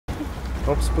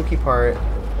Oh, spooky part.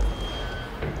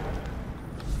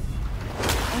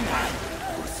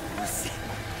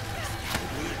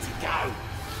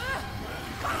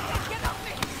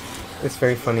 It's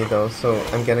very funny though. So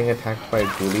I'm getting attacked by a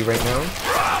ghoulie right now,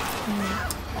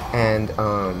 and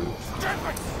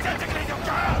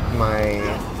my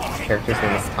character's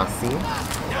name is Tasi,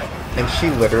 and she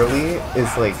literally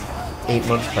is like 8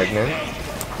 months pregnant,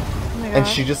 and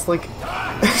she just like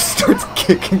starts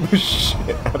kicking the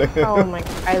shit out of him. Oh my,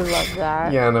 I love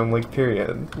that. Yeah, and I'm like,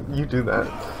 period. You do that.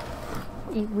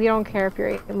 We don't care if you're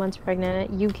 8 months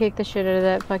pregnant. You kick the shit out of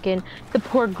that the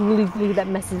poor ghoulie that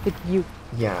messes with you.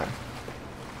 Yeah.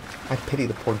 I pity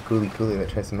the poor ghoulie that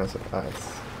tries to mess with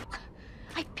us.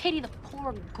 I pity the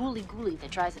poor ghoulie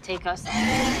that tries to take us.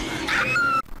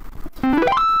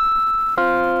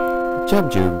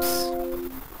 JEBJUBEZ.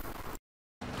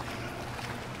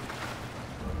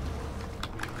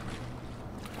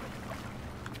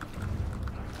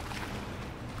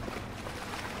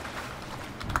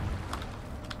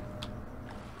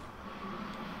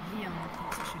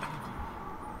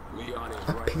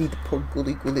 I pity the poor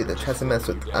ghoulie that tries to mess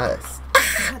with us.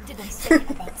 What did I say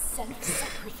about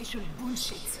self-sacrificial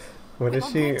bullshit? What is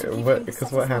she? What?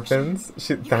 Because what happens?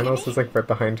 Thanos is like right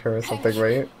behind her or something,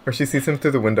 right? Or she sees him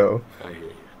through the window. Oh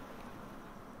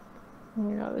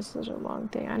my god, this is such a long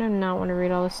thing. I do not want to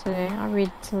read all this today. I'll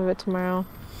read some of it tomorrow.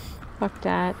 Fuck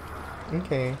that.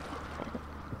 Okay.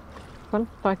 I'm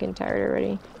fucking tired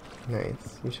already.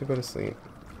 Nice. You should go to sleep.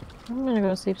 I'm gonna go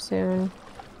to sleep soon.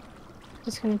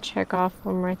 Just gonna check off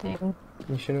one more thing.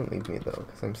 You shouldn't leave me though,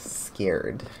 because I'm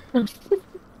scared. I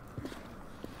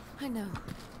know,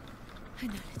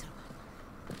 little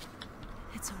one.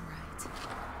 It's alright.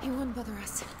 He won't bother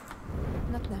us.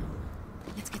 Not now.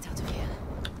 Let's get out of here.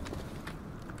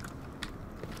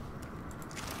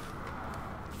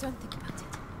 Don't think about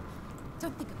it.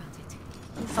 Don't think about it.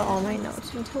 Put all my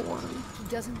notes into one. He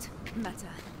doesn't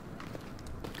matter.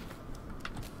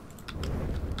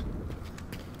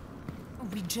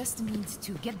 We just need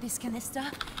to get this canister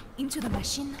into the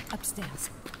machine upstairs.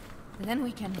 Then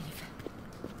we can leave.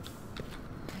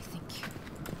 I think.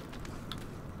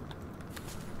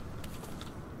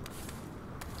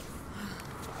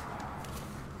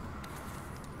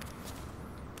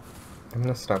 I'm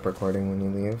gonna stop recording when you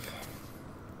leave.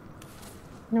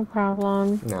 No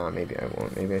problem. Nah, maybe I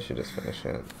won't. Maybe I should just finish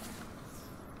it.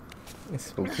 It's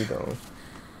spooky though.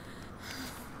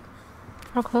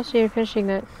 How close are you to finishing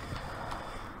it?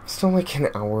 Still like an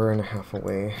hour and a half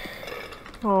away.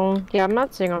 Oh, yeah, I'm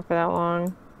not staying on for that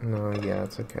long. No, yeah,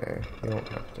 it's okay. You don't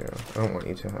have to. I don't want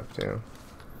you to have to.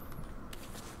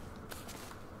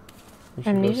 You should go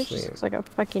Amnesia sleep. just looks like a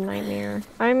fucking nightmare.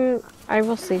 I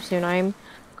will sleep soon. I'm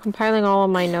compiling all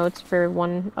of my notes for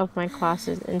one of my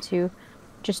classes into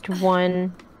just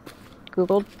one what's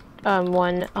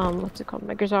it called?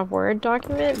 Microsoft Word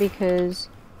document, because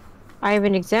I have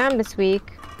an exam this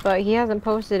week, but he hasn't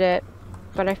posted it.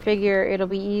 But I figure it'll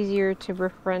be easier to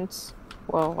reference.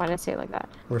 Well, why did I say it like that?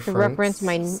 To reference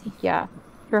my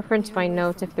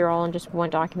notes if they're all in just one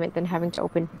document than having to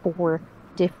open 4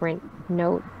 different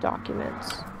note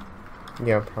documents.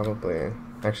 Yeah, probably.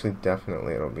 Actually,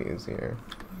 definitely it'll be easier.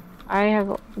 I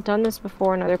have done this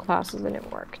before in other classes and it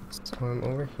worked. So. Oh, I'm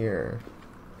over here.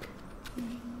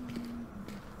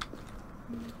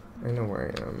 I know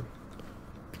where I am.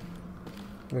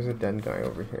 There's a dead guy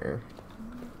over here.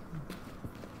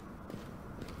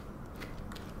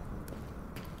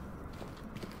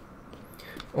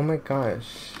 Oh my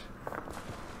gosh.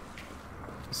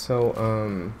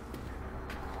 So,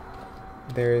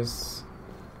 there's,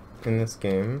 in this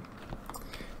game,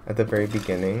 at the very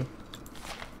beginning,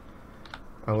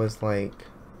 I was like,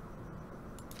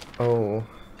 oh,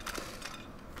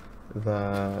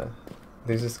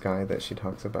 there's this guy that she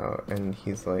talks about, and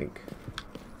he's like,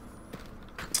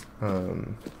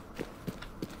 him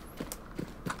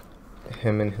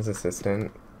and his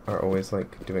assistant are always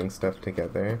like doing stuff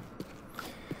together.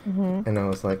 Mm-hmm. And I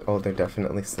was like, oh, they're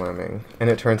definitely slamming.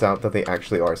 And it turns out that they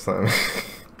actually are slamming.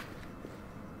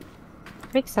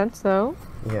 Makes sense, though.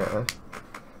 Yeah.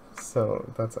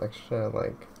 So, that's extra,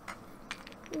 like...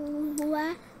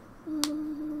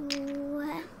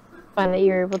 Fun that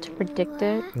you're able to predict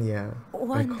it. Yeah.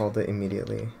 I called it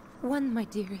immediately. One, my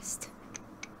dearest.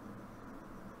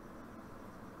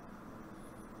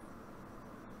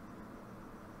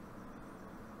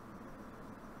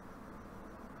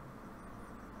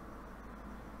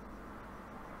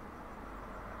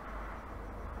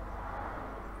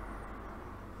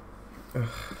 Ugh,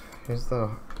 here's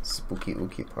the spooky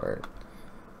ooky part.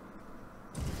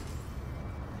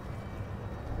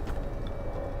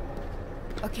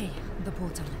 Okay, the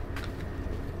portal.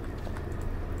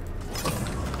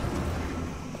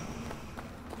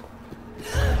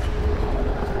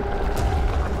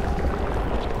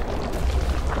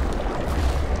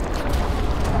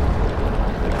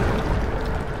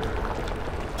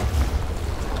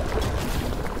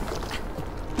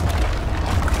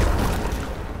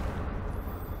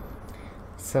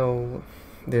 So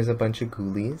there's a bunch of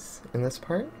ghoulies in this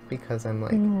part because I'm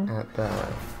like at the,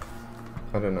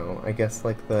 I don't know, I guess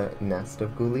like the nest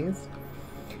of ghoulies.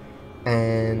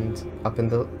 And up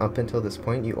until this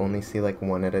point you only see like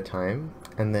one at a time,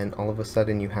 and then all of a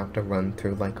sudden you have to run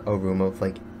through like a room of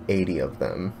like 80 of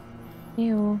them.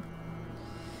 Ew.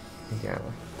 Yeah.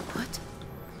 What?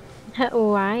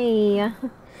 Why?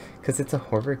 Because it's a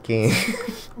horror game.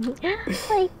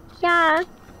 Like, yeah,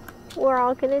 we're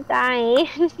all gonna die.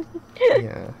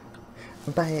 Yeah.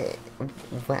 But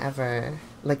whatever.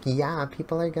 Like, yeah,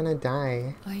 people are gonna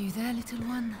die. Are you there, little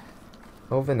one?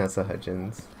 Oh, Vanessa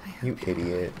Hudgens. You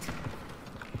idiot.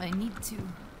 I need to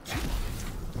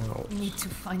Ouch.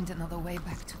 find another way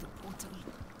back to the portal.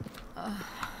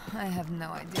 I have no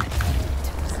idea how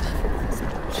to this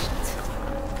bullshit.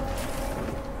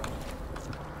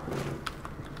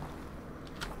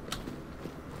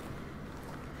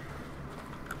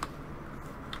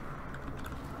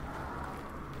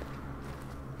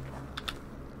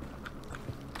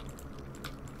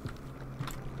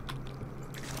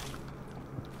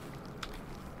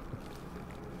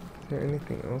 Is there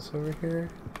anything else over here?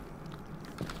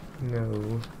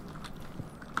 No.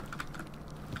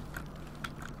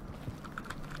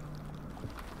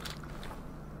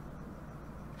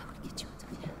 Get you out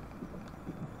of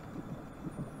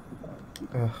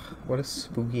here. Ugh, what a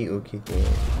spooky ookie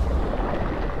game.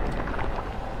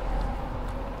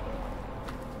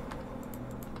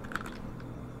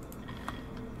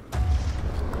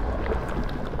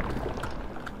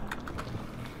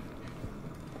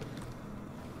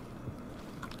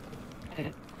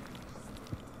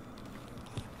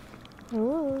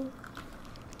 Ooh.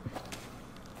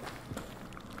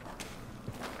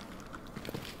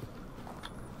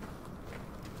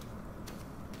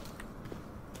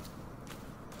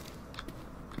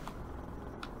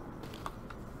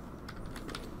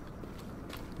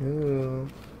 Ooh.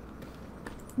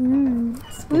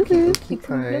 Spooky Woohoo. ookie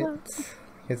part.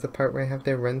 Here's the part where I have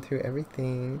to run through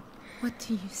everything. What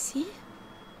do you see?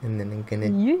 And then I'm gonna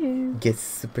Yeah. get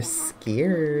super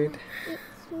scared. It's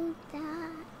so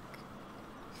dark.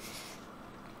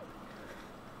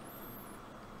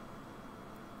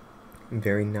 I'm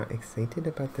very not excited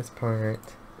about this part.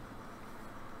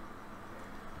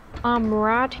 I'm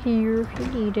right here if you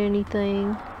need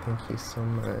anything. Thank you so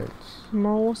much.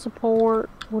 Moral support,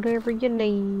 whatever you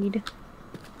need.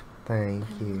 Thank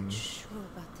I'm you. not sure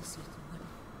about this little one.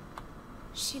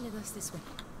 She led us this way.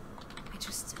 I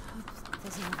just hope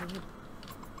there's another route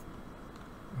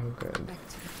Oh, good. back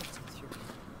to the portal through here.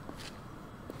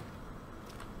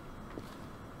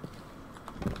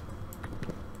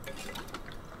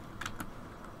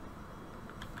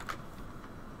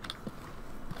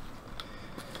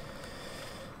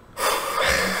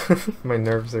 My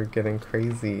nerves are getting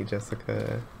crazy,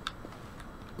 Jessica.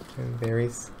 I'm very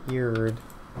scared.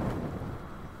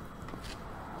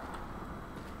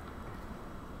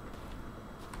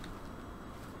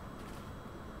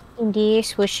 And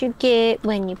this what you get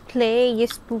when you play a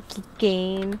spooky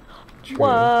game. True.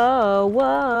 Whoa,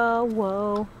 whoa,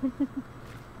 whoa.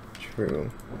 True.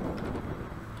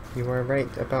 You are right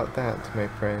about that, my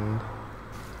friend.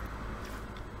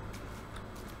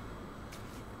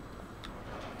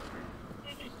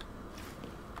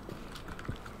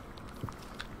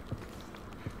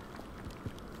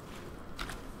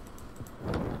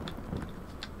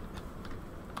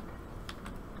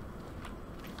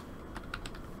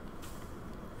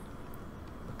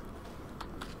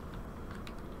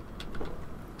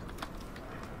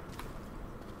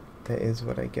 That is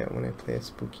what I get when I play a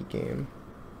spooky game.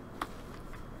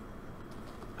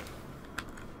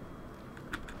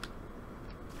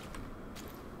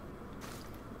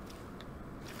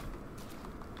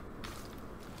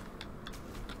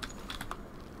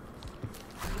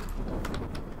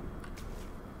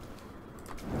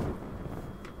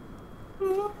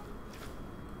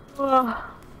 Ugh.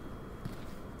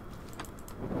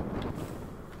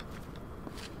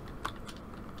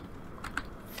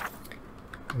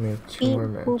 I have two Beep, more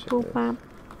boop, boop, matches. bop.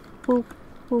 Boop,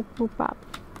 boop, boop, bop.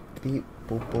 Beep,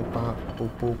 boop, boop, bop,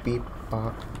 boop, boop, beep,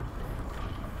 bop.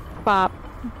 Bop.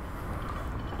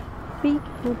 Beep,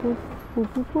 boop, boop, boop,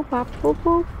 boop, boop, bop. Boop,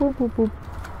 boop, boop, boop, boop.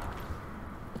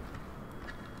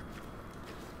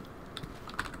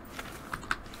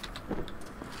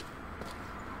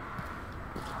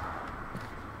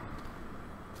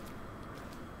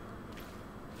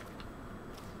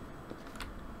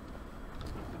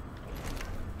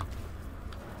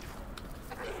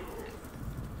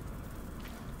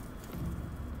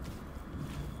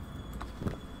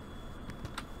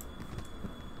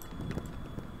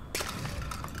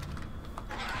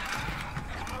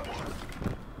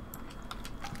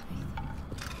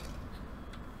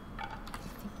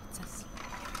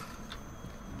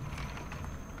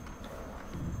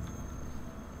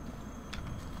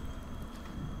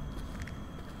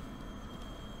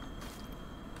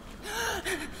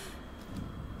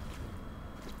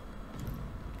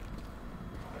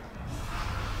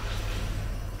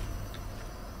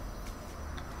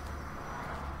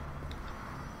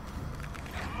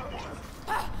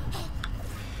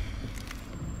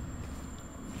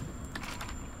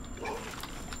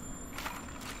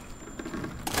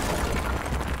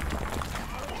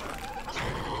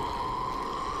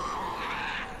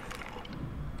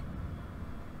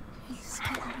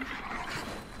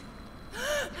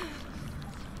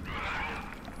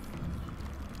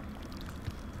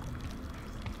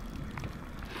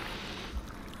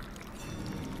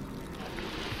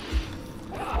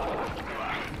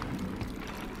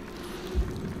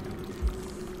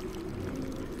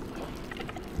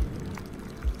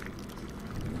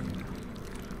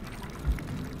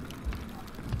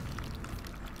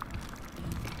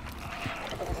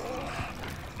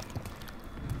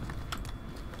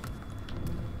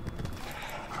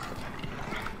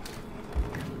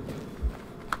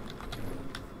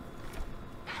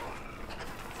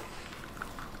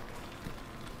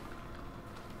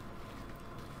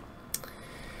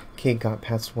 Okay, got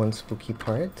past one spooky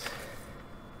part.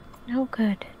 Oh,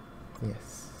 good.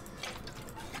 Yes.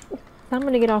 I'm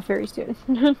gonna get off very soon.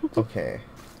 Okay.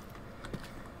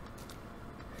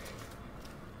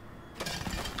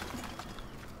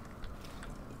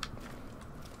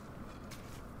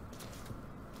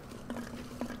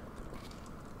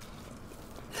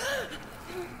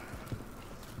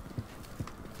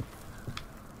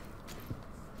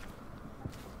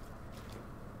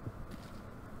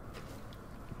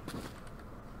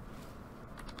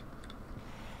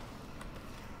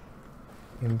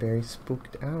 I'm very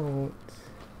spooked out.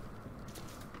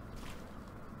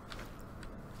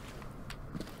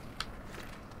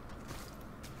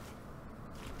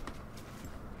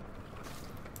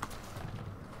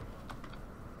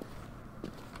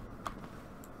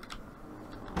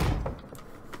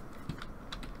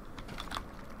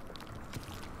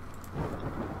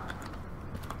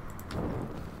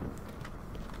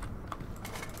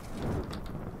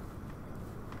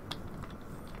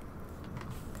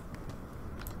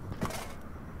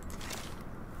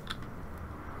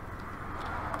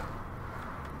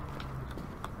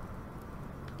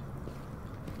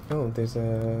 Oh, there's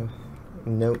a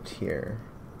note here.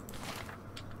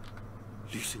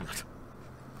 Losing it.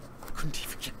 Couldn't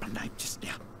even get my name just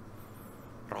now.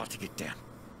 Writing it down.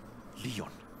 Leon.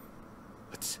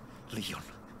 It's Leon.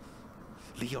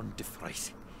 Leon de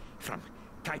Vries from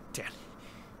Cape Town.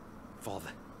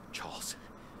 Father, Charles.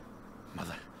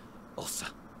 Mother, Elsa.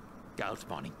 Gold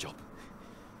mining job.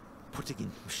 Putting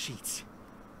in machines.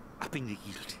 Upping the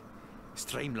yield.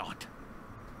 Streamlined.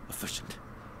 Efficient.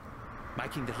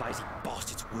 Making the lazy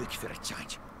bastards work for a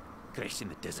change. Crash in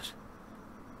the desert.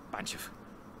 Bunch of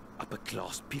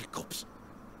upper-class beer cops.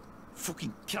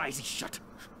 Fucking crazy shit.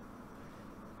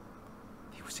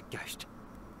 There was a ghost.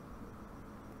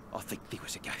 I think there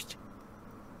was a ghost.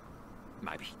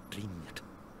 Maybe dreaming it.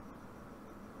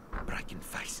 Breaking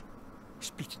face.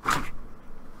 Speaking to.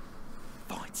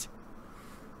 Vines.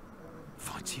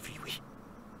 Vines everywhere.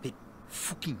 That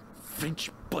fucking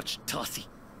French butch Tassie.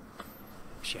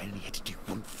 She only had to do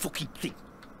one fucking thing.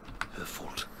 Her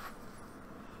fault.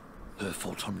 Her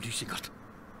fault I'm losing it.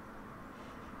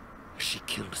 She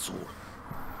killed us all.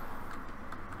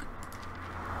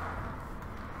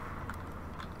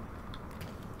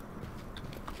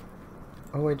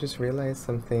 Oh, I just realized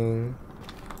something.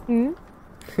 Hmm?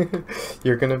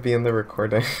 You're gonna be in the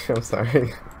recording. I'm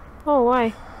sorry. Oh,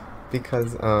 why?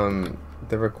 Because,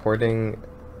 the recording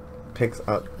picks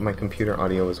up my computer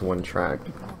audio as one track.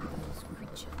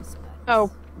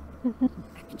 Oh.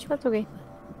 That's okay.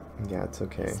 Yeah, it's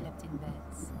okay. Slept in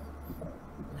beds,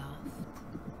 laughed,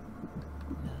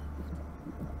 loved.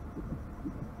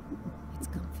 It's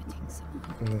comforting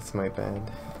somehow. And that's my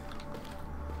bed.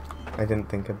 I didn't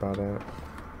think about it.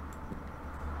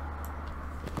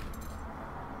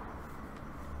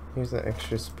 Here's the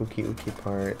extra spooky ooky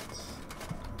part.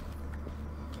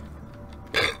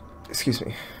 Excuse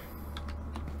me.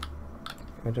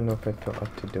 I don't know if I feel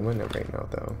up to doing it right now,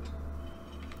 though.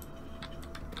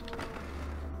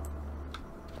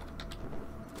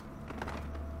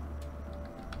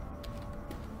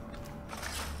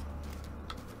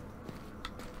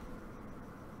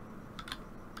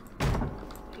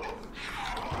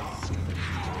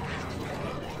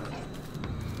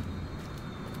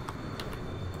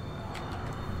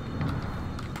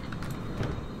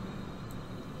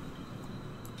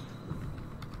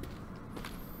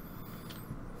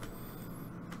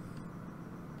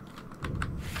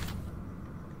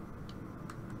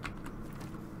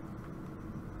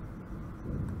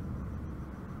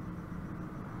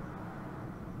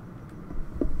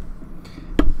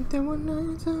 There were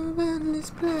nights of endless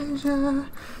pleasure.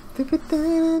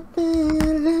 Everything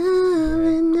I love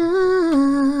it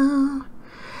now.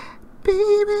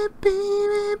 Baby,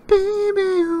 baby,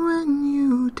 baby, when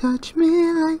you touch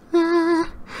me like that,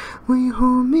 when you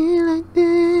hold me like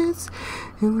this,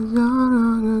 it was all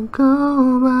long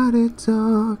ago, but it's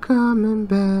all coming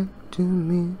back to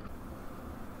me.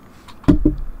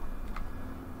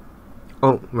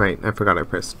 Oh, right, I forgot I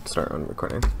pressed start on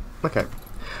recording. Okay.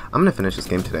 I'm gonna finish this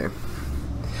game today.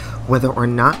 Whether or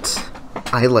not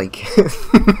I like it.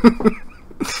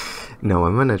 No,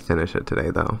 I'm gonna finish it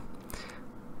today, though.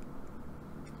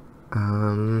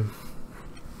 I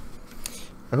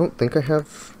don't think I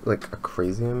have, like, a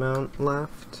crazy amount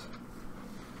left.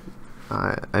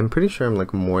 I'm pretty sure I'm,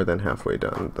 like, more than halfway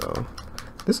done, though.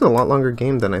 This is a lot longer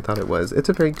game than I thought it was. It's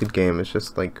a very good game. It's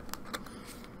just, like...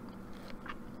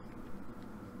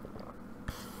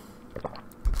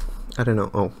 I don't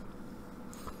know. Oh.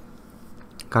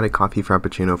 Got a coffee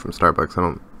frappuccino from Starbucks.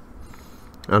 I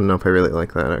don't know if I really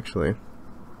like that, actually.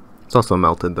 It's also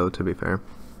melted though, to be fair.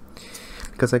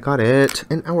 Because I got it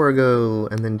an hour ago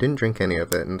and then didn't drink any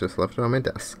of it and just left it on my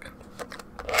desk.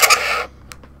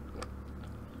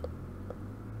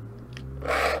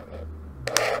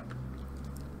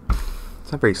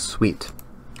 It's not very sweet.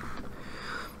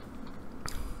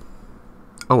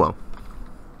 Oh well.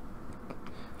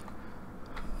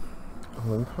 Oh,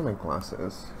 let me put on my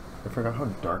glasses. I forgot how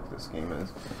dark this game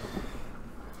is.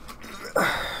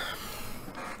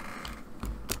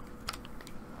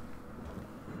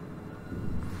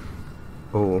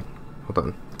 Oh, hold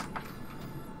on.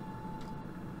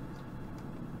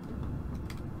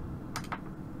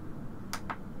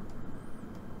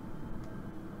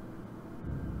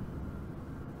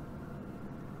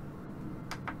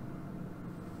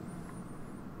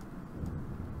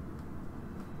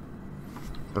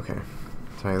 Okay.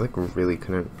 So I like really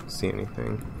couldn't see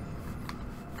anything.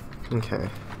 Okay.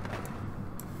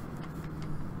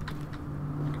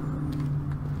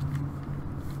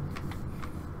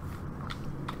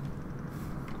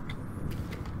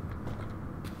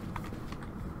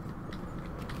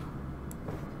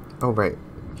 Oh, right.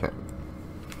 Okay.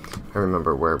 I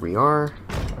remember where we are.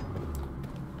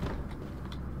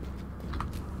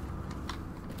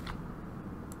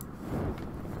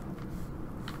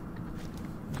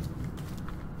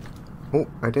 Oh,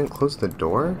 I didn't close the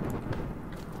door?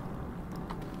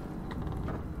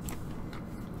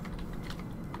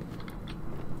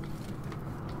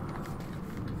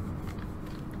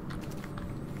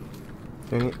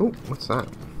 Oh, what's that?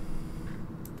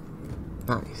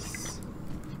 Nice.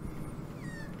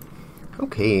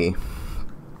 Okay.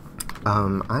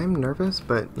 I'm nervous,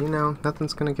 but, you know,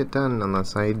 nothing's gonna get done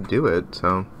unless I do it,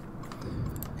 so...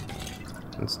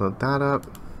 Let's load that up.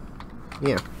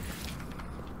 Yeah.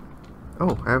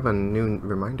 Oh, I have a new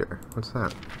reminder. What's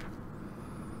that?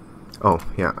 Oh,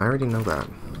 yeah, I already know that.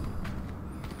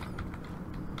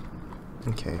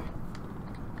 Okay.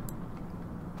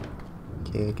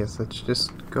 Okay, I guess let's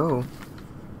just go.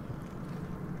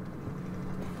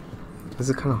 This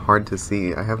is kind of hard to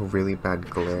see. I have really bad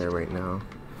glare right now.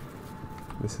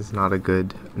 This is not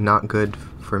good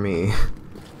for me.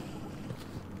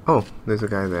 Oh, there's a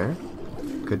guy there.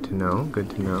 Good to know, good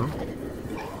to know.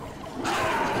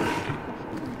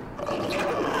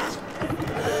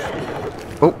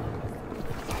 Oh!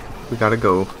 We gotta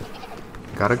go.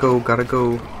 Gotta go, gotta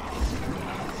go.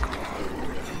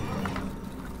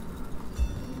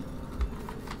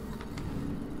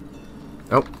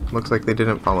 Oh, looks like they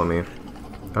didn't follow me.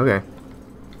 Okay.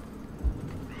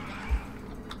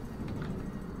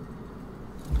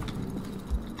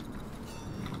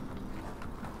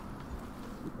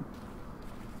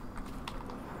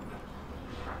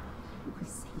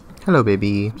 Hello,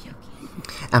 baby.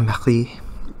 I'm back.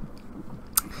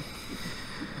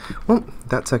 Well,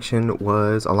 that section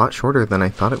was a lot shorter than I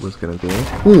thought it was gonna be.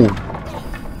 Ooh.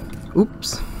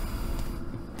 Oops.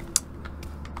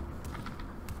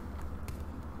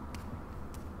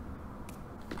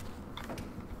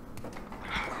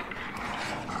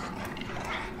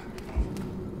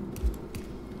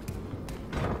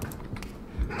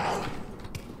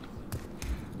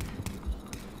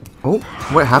 Oh,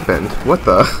 what happened? What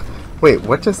the? Wait,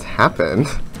 what just happened?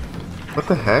 What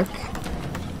the heck?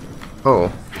 Oh.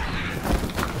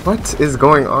 What is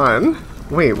going on?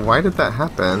 Wait, why did that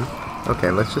happen? Okay,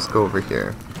 let's just go over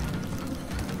here.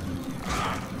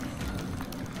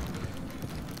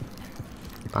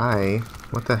 Bye.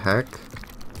 What the heck?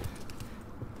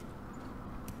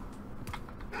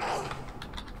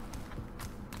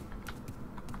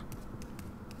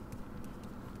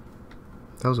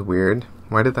 That was weird.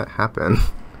 Why did that happen?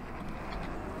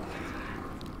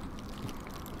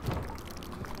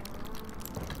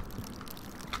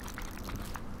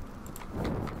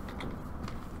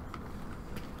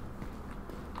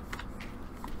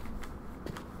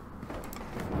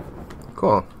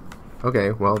 Cool.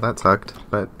 Okay, well that sucked,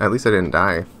 but at least I didn't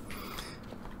die.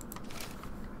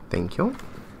 Thank you.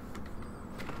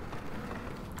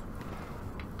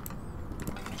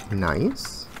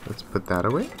 Nice. Let's put that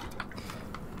away.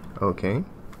 Okay.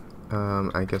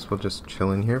 I guess we'll just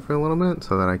chill in here for a little bit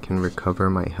so that I can recover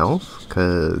my health,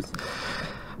 because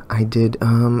I did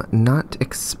not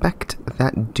expect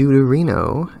that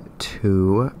Deuterino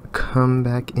to come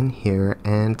back in here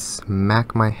and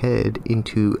smack my head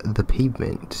into the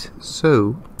pavement.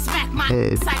 So,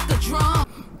 head.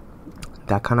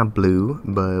 That kind of blew,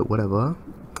 but whatever.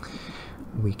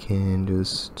 We can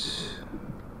just...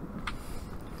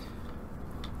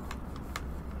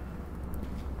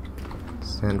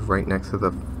 stand right next to the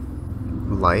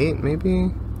light,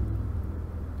 maybe?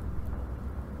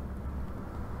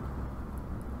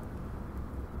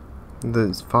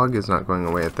 The fog is not going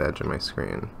away at the edge of my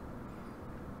screen.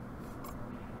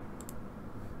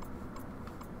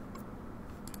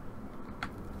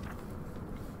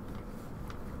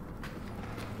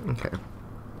 Okay.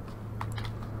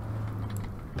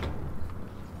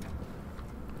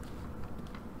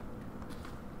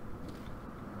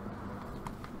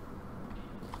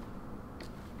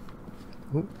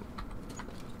 Oop.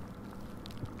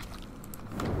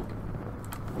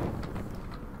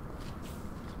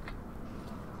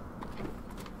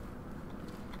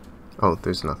 Oh,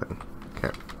 there's nothing. Okay.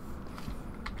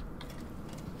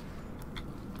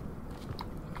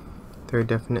 There are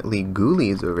definitely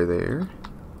ghoulies over there.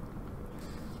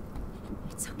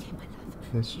 It's okay, my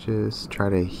love. Let's just try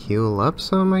to heal up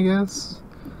some, I guess.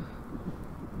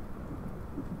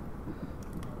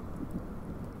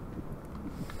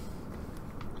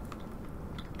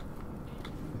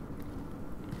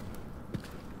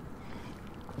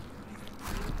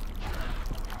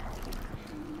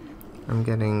 I'm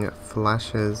getting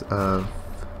flashes of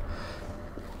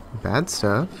bad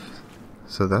stuff,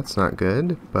 so that's not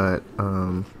good, but,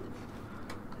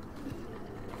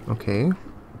 okay.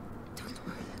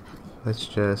 Let's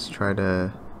just try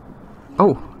to...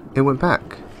 Oh! It went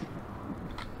back!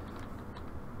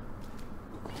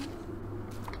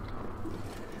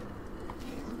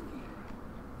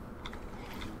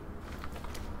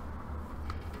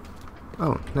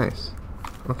 Oh, nice.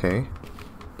 Okay.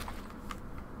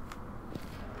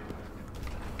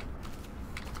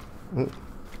 Ooh.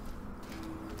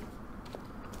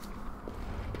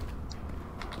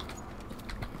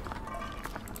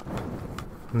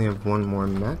 Only have one more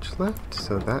match left,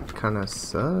 so that kind of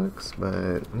sucks,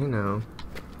 but, you know,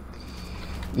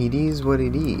 it is what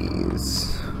it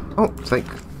is. Oh, it's like...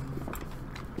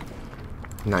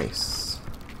 Nice.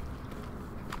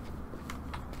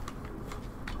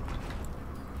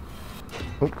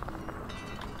 Oh.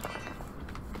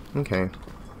 Okay.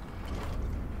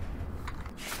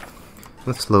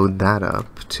 Let's load that up,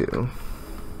 too.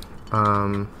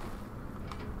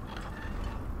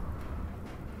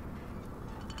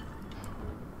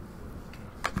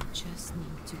 Just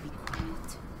need to be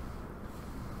quiet.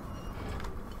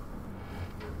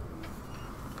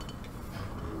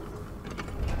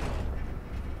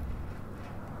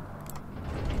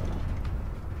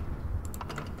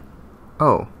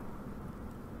 Oh.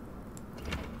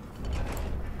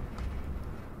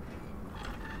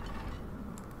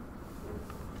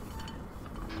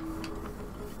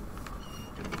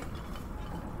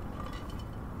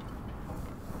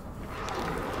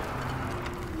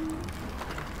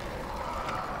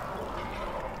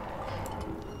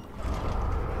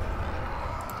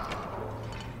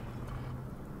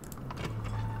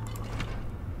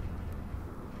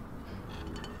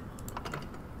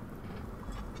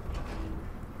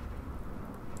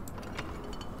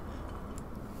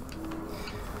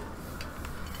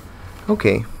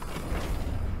 Okay.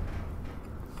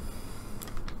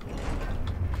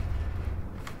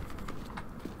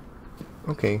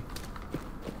 Okay.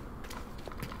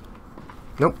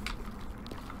 Nope.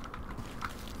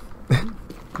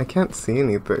 I can't see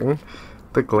anything.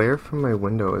 The glare from my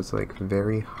window is like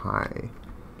very high.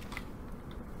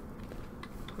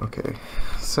 Okay,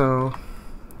 so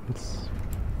let's...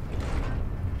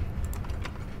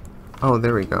 Oh,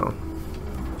 there we go.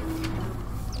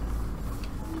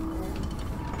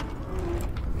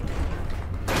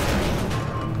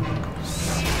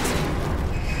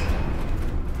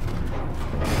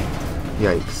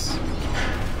 Yikes.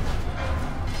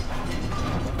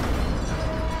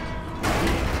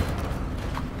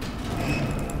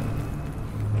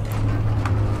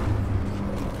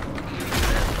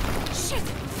 Shit!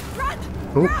 Run!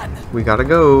 Ooh, Run! we gotta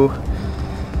go.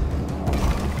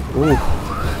 Ooh,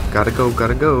 gotta go,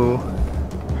 gotta go.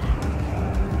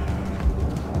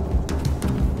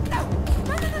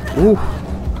 Ooh.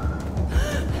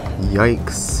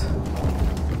 Yikes.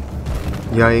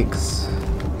 Yikes.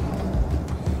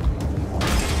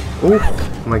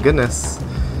 Oh my goodness.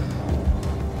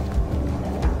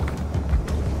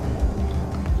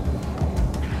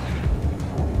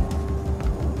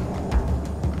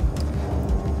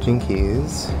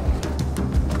 Jinkies.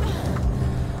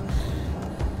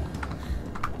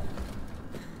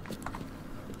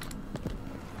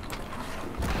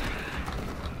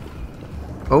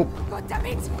 Oh, God damn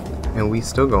it! and we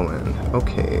still going.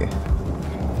 Okay.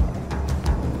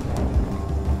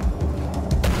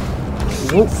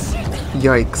 Whoa.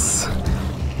 Yikes.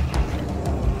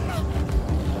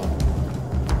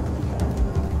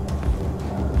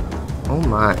 Oh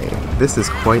my, this is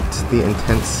quite the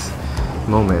intense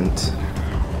moment.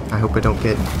 I hope I don't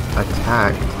get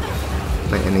attacked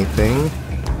by anything.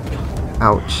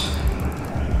 Ouch.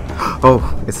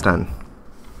 Oh, it's done.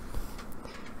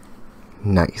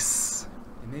 Nice.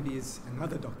 Maybe it's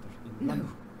another doctor in No. London.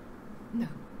 No.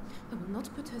 I will not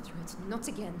put her through it. Not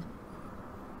again.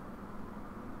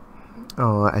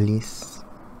 Oh, Alice.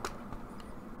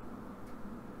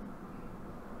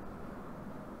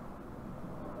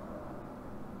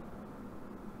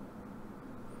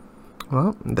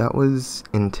 Well, that was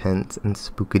intense and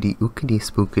spookity,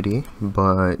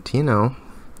 but you know,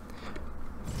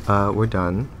 we're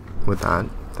done with that.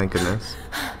 Thank goodness.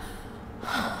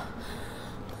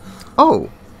 Oh! Oh,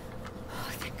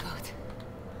 thank God.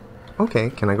 Okay,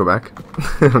 can I go back?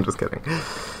 I'm just kidding.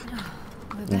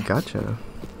 We're back. Gotcha.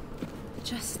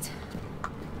 Just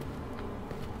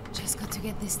got to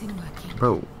get this thing working.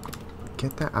 Bro,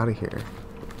 get that out of here.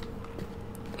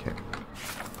 Okay.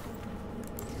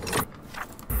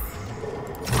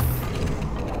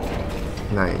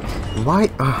 Nice. Why?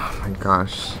 Oh my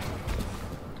gosh.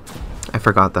 I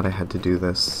forgot that I had to do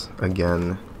this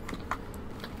again.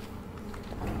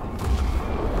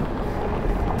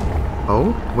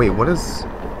 Oh? Wait, what is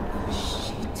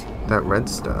that red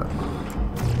stuff?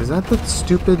 Is that the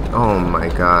stupid... Oh my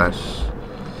gosh.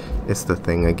 It's the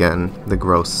thing again. The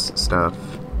gross stuff.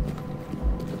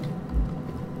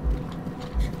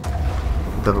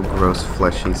 The gross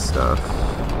fleshy stuff.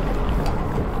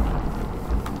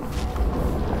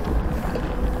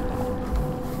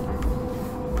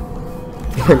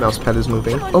 My mouse pad is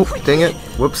moving. Oh, dang it.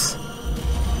 Whoops.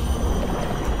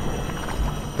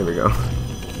 There we go.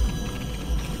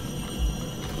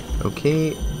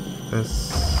 Okay.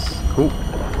 That's... Oh.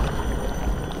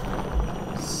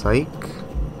 Psych.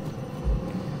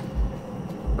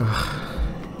 Ugh.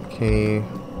 Okay.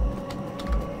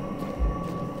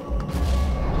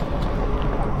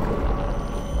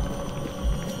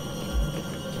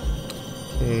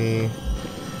 Okay.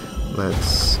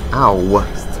 Let's...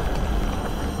 Ow.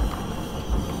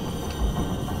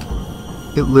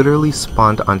 It literally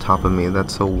spawned on top of me.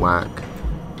 That's so whack.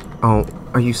 Oh,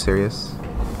 are you serious?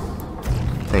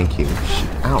 Thank you.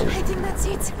 Ow. I think that's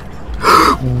it.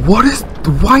 What is...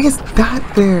 Why is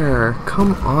that there?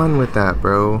 Come on with that,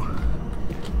 bro.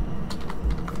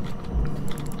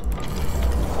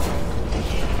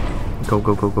 Go,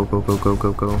 go, go, go, go, go, go,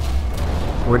 go, go.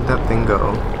 Where'd that thing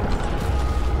go?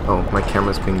 Oh, my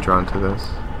camera's being drawn to this.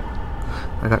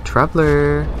 I got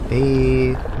Traveler.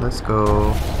 Hey, let's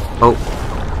go. Oh.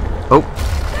 Oh.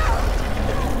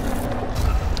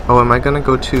 Oh, am I gonna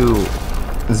go to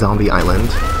Zombie Island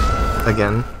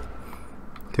again?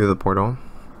 Through the portal?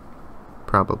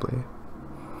 Probably.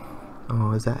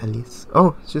 Oh, is that Elise?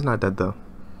 Oh, she's not dead though.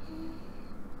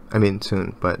 I mean,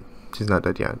 soon, but she's not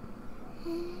dead yet.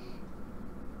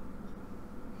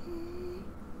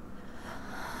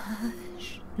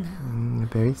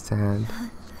 Very sad.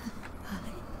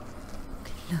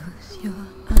 Close your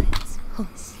eyes,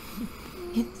 horse.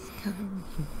 It's coming.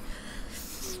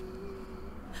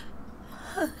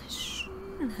 Hush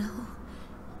now.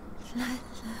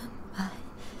 Lullaby.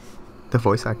 The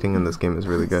voice acting in this game is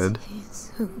really good.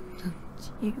 So don't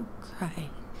you cry.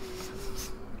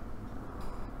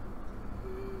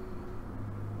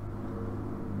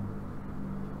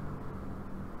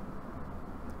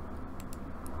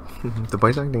 The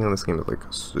voice acting in this game is like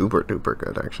super duper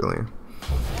good, actually.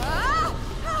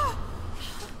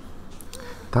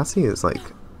 Tassi is like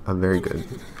a very good.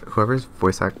 Whoever's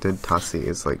voice acted Tassi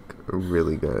is like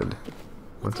really good.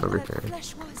 What's over here?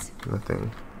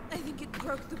 Nothing. I think it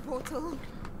broke the portal.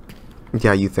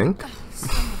 Yeah, you think? So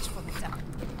much for the town.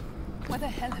 Where the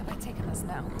hell have I taken us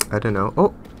now? I don't know.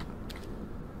 Oh!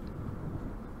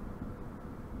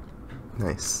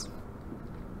 Nice.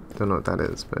 Don't know what that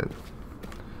is, but...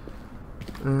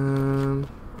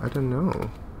 I don't know.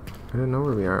 I don't know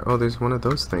where we are. Oh, there's one of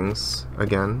those things.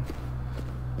 Again.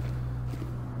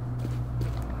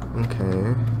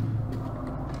 Okay.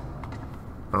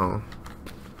 Oh.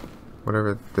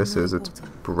 Whatever this is, it's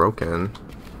broken.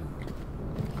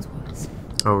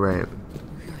 Oh, right.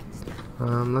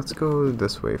 Let's go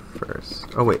this way first.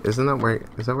 Oh, wait, is that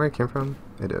where I came from?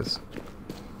 It is.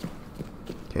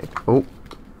 Okay. Oh,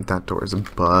 that door is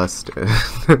busted.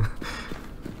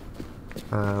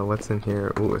 What's in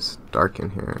here? Ooh, it's dark in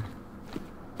here.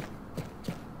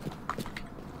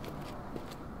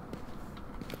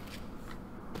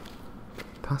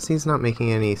 Tassi's not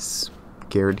making any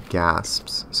scared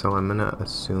gasps, so I'm gonna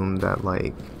assume that,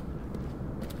 like,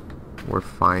 we're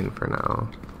fine for now.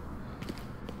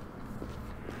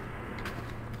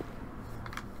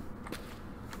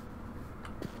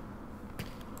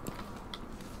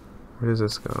 Where does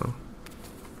this go?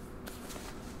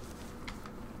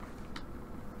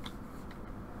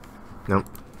 Nope.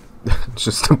 It's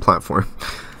just a platform.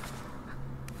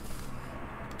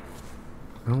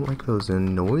 I don't like those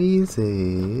noises.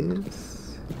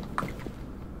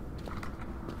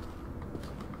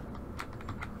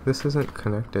 This isn't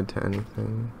connected to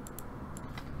anything.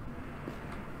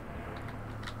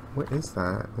 What is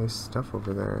that? There's stuff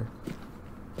over there.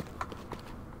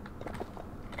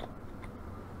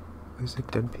 There's like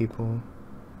dead people.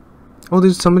 Oh,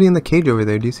 there's somebody in the cage over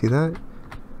there. Do you see that?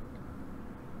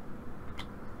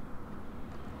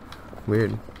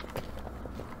 Weird.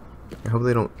 I hope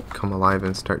they don't come alive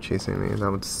and start chasing me. That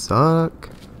would suck.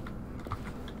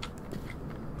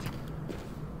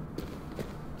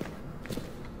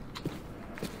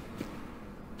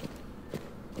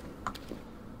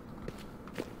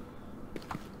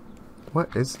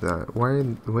 What is that?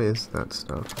 What is that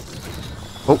stuff?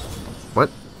 Oh, what?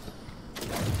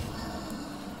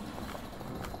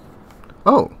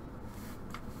 Oh.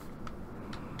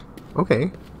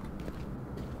 Okay.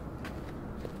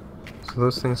 So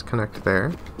those things connect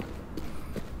there.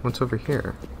 What's over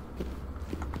here?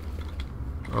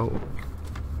 Oh.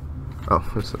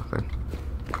 Oh, there's nothing.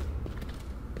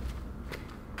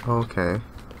 Okay.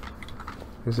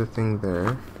 There's a thing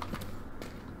there.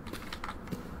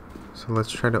 So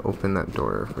let's try to open that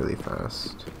door really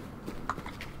fast.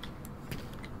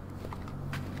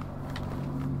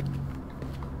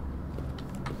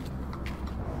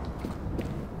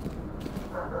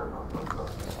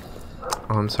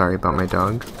 Oh, I'm sorry about my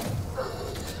dog.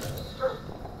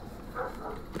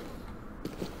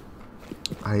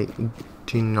 I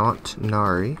do not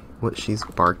know what she's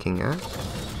barking at.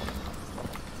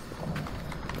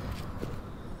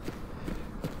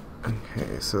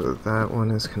 Okay, so that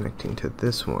one is connecting to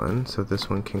this one, so this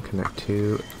one can connect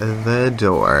to the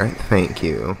door. Thank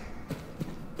you.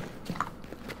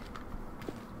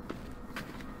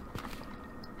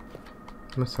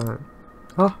 What's that?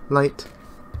 Oh, light.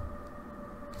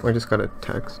 I just got a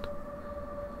text.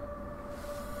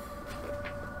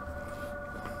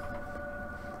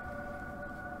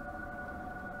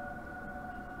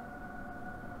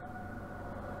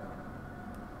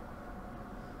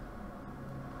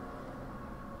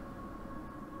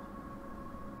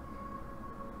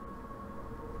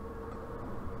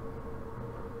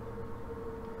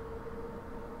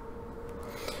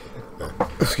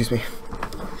 Excuse me.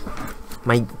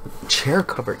 My chair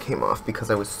cover came off because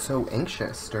I was so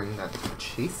anxious during that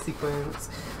chase sequence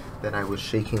that I was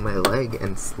shaking my leg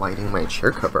and sliding my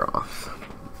chair cover off.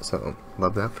 So,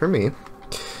 love that for me.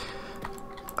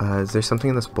 Is there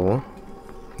something in this bowl?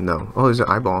 No. Oh, there's an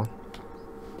eyeball.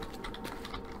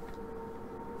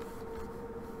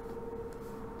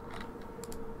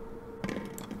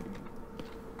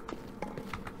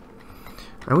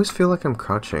 I always feel like I'm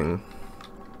crouching.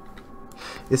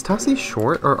 Is Tassie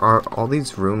short, or are all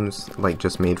these rooms like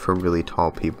just made for really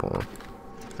tall people?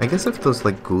 I guess if those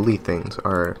like ghouly things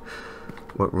are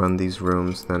what run these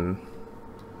rooms, then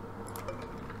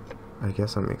I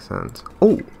guess that makes sense.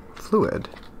 Oh, fluid.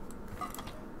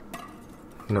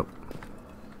 Nope.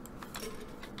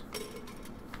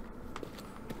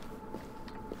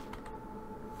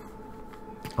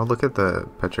 I'll look at the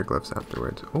petroglyphs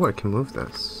afterwards. Oh, I can move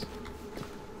this.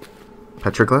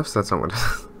 Petroglyphs? That's not what it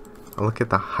is. I'll look at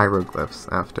the hieroglyphs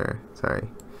after. Sorry.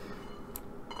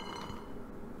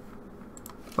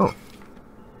 Oh.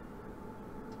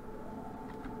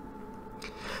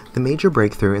 The major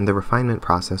breakthrough in the refinement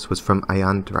process was from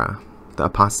Ayandra, the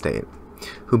apostate,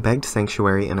 who begged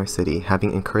sanctuary in our city,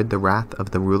 having incurred the wrath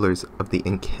of the rulers of the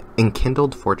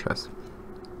enkindled fortress.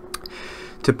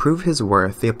 To prove his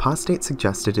worth, the apostate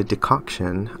suggested a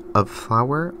decoction of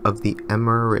flower of the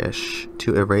emerish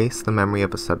to erase the memory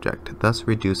of a subject, thus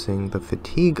reducing the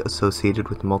fatigue associated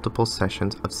with multiple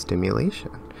sessions of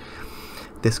stimulation.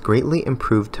 This greatly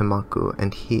impressed Tamaku,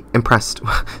 and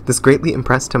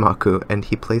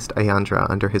he placed Ayandra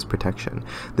under his protection.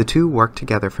 The two worked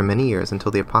together for many years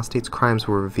until the apostate's crimes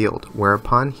were revealed,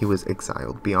 whereupon he was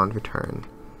exiled beyond return.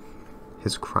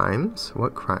 His crimes?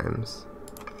 What crimes?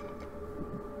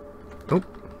 Oh,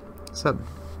 what's up,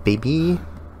 baby?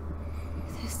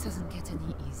 This doesn't get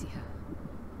any easier,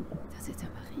 does it,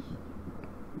 Amari?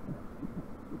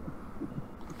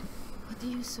 What do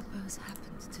you suppose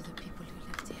happened to the people who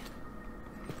lived here?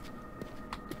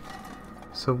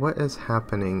 So what is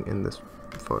happening in this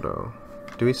photo?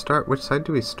 Do we start? Which side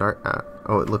do we start at?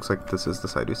 Oh, it looks like this is the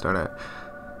side we start at.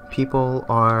 People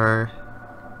are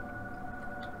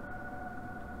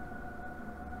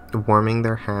warming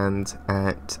their hands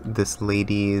at this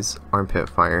lady's armpit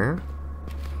fire.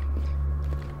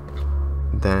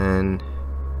 Then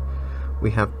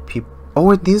we have Oh,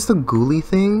 are these the ghoulie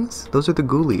things? Those are the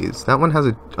ghoulies. That one has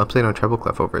a upside down treble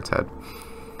clef over its head.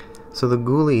 So the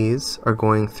ghoulies are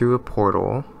going through a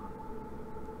portal.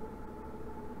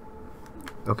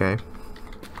 Okay.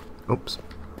 Oops.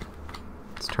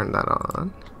 Let's turn that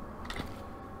on.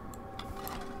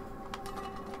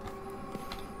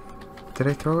 Did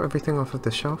I throw everything off of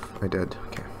the shelf? I did.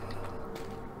 Okay.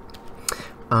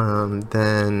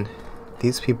 Then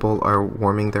these people are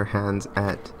warming their hands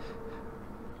at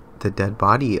the dead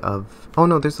body of... Oh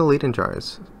no, there's the Leyden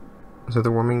jars. So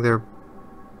they're warming their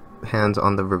hands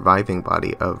on the reviving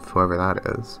body of whoever that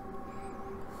is.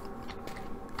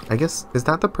 I guess, is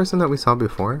that the person that we saw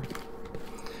before?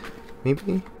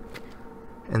 Maybe?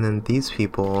 And then these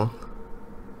people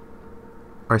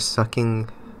are sucking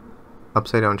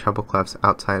upside down treble clefs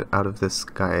out of this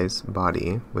guy's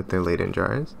body with their Leyden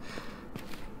jars.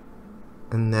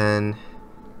 And then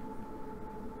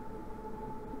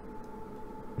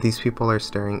these people are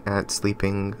staring at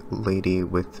sleeping lady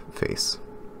with face.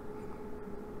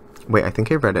 Wait, I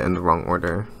think I read it in the wrong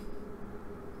order.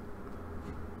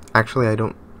 Actually, I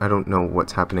don't know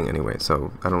what's happening anyway,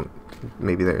 so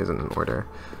maybe there isn't an order.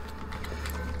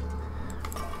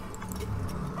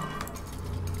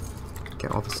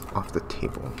 Get all this off the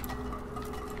table.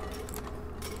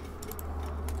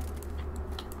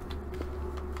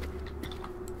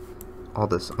 All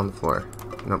this on the floor.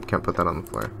 Nope, can't put that on the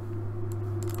floor.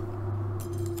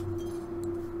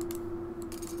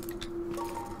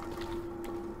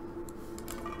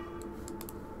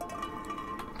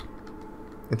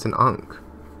 It's an Ankh.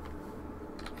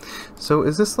 So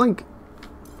is this like...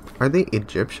 Are they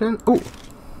Egyptian? Oh!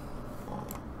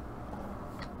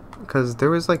 Because there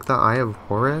was like the Eye of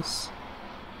Horus.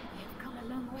 You've come a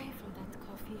long way from that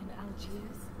coffee in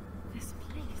Algiers. This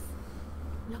place.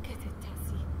 Look at it,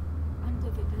 Tessie. Under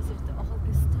the desert all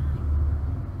this time.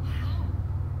 How?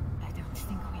 I don't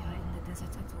think we are in the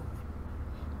desert at all.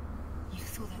 You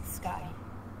saw that sky.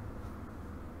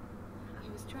 I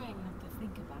was trying not to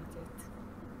think about it.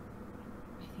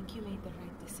 I think you made the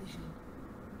right decision.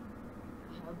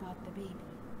 How about the baby?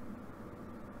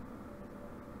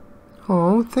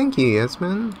 Oh, thank you,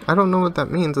 Yasmin. I don't know what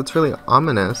that means. It's really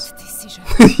ominous. Decision.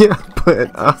 Yeah,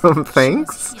 but,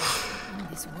 thanks. In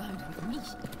this world with me.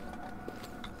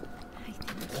 I think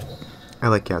I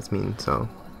like Yasmin, so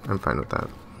I'm fine with that.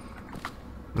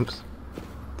 Oops.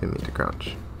 Didn't mean to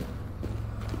crouch.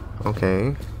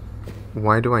 Okay.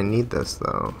 Why do I need this,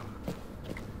 though?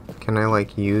 Can I,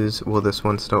 like, use... Will this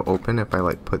one still open if I,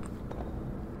 like, put...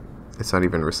 It's not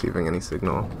even receiving any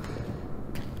signal.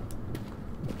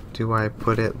 Do I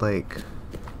put it, like...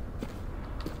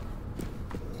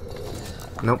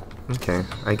 Nope. Okay.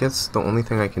 I guess the only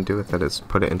thing I can do with it is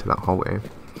put it into that hallway.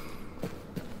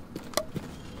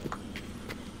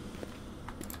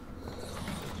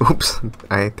 Oops.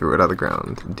 I threw it on the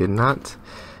ground. Did not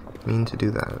mean to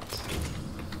do that.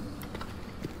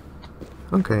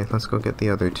 Okay, let's go get the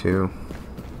other two.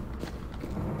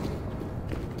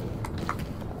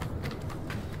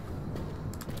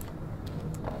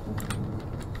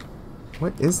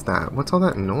 What is that? What's all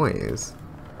that noise?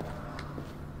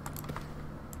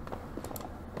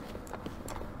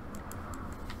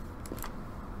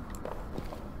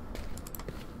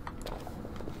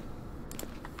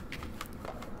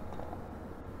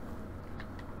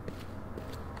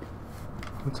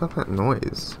 What's all that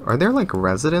noise? Are there like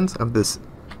residents of this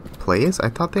place? I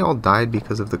thought they all died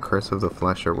because of the curse of the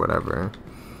flesh or whatever.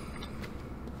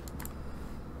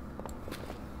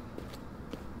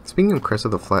 Speaking of curse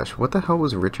of the flesh, what the hell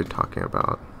was Richard talking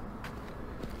about?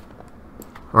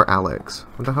 Or Alex?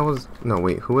 What the hell was... No,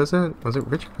 wait, who was it? Was it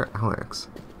Richard or Alex?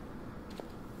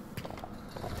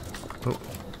 Oh.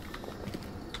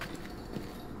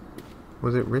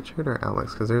 Was it Richard or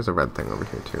Alex? Because there's a red thing over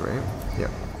here too, right?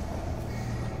 Yep.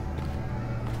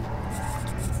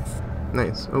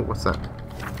 Nice. Oh, what's that?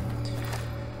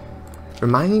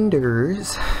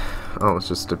 Reminders. Oh, it's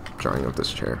just a drawing of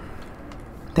this chair.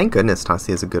 Thank goodness Tassi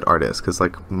is a good artist, because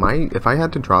like if I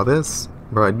had to draw this,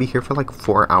 bro, I'd be here for like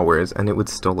 4 hours and it would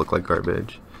still look like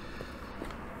garbage.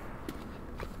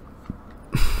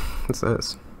 What's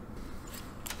this?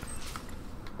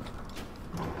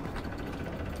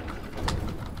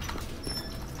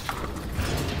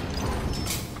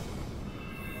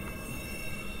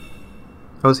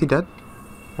 Oh, is he dead?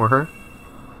 Or her?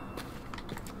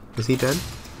 Is he dead?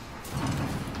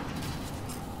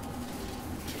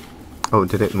 Oh,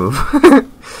 did it move?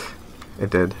 It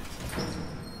did.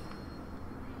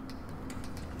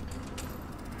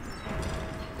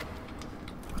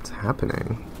 What's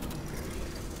happening?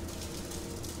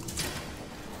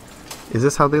 Is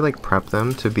this how they like prep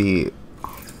them to be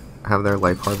have their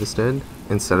life harvested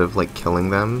instead of like killing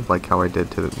them like how I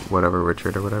did to whatever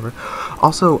Richard or whatever.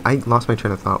 Also, I lost my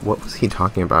train of thought. What was he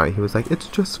talking about? He was like, it's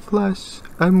just flesh,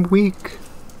 I'm weak.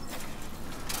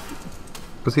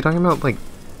 Was he talking about like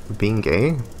being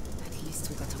gay? At least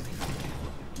we got away from him.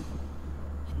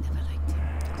 I never liked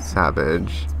him.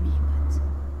 Savage. Me,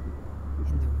 but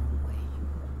in the wrong way.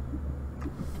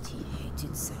 And he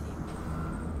hated Salim.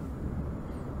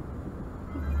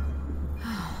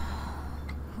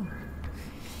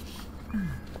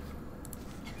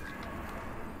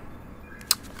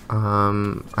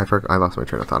 I lost my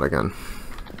train of thought again.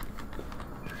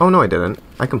 Oh no, I didn't.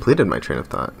 I completed my train of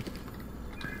thought.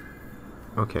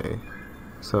 Okay.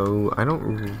 So, I don't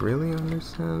really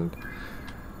understand.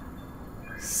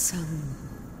 Some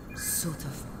sort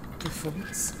of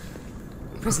performance?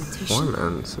 Presentation?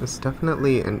 Performance. It's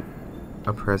definitely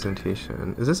a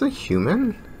presentation. Is this a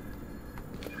human?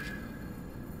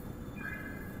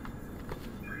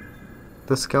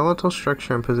 The skeletal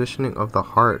structure and positioning of the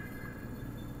heart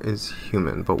is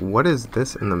human, but what is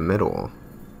this in the middle?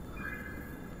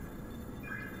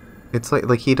 It's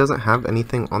like he doesn't have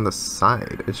anything on the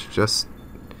side. It's just...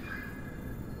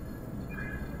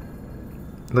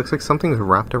 It looks like something's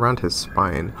wrapped around his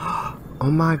spine.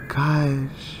 Oh my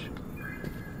gosh.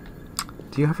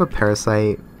 Do you have a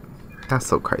parasite? That's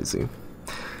so crazy.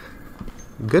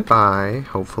 Goodbye,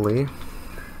 hopefully.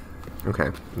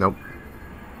 Okay, nope.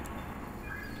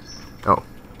 Oh,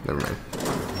 never mind.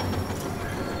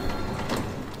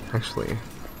 Actually,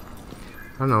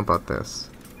 I don't know about this.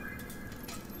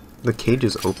 The cage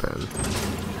is open.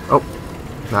 Oh,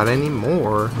 not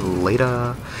anymore.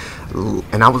 Later.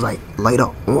 And I was like, later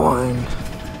on.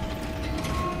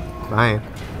 Bye.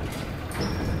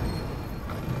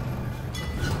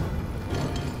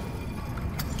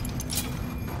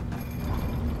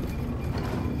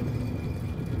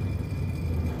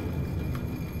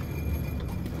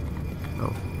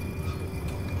 Oh.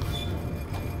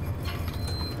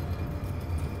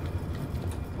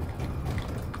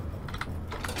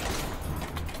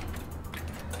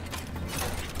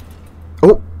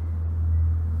 Oh!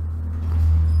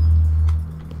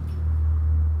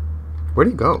 Where'd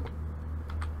he go?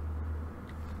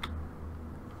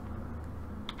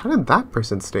 How did that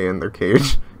person stay in their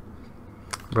cage?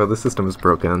 Bro, the system is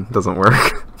broken. Doesn't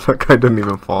work. That guy didn't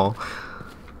even fall.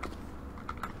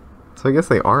 So I guess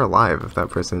they are alive if that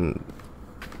person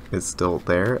is still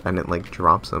there and it like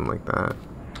drops them like that.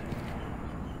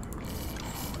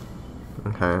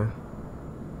 Okay.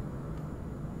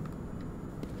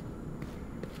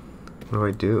 What do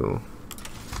I do?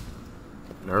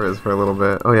 Nervous for a little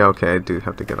bit. Oh yeah, okay, I do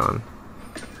have to get on.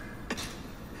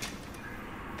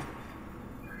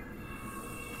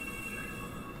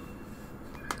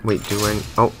 Wait, do I...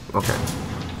 Oh, okay.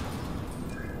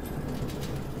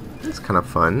 It's kind of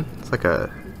fun. It's like a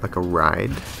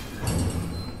ride.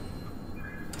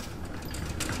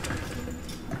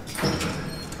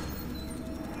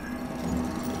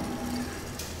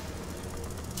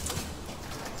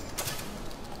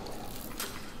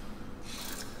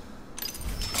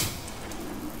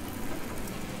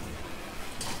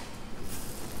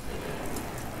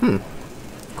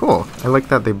 Cool. I like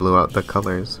that they blew out the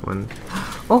colors when...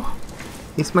 Oh!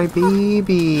 It's my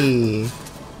baby!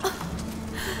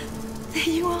 There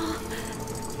you are.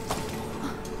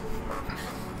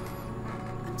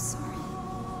 I'm sorry.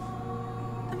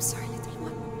 I'm sorry, little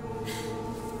one.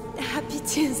 Happy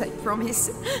tears, I promise.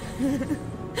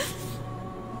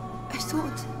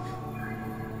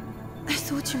 I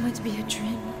thought you might be a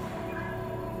dream.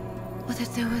 Or that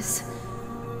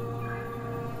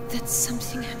that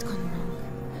something had gone wrong.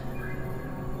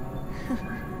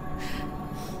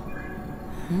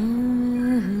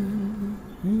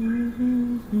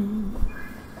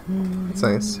 That's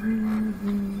nice.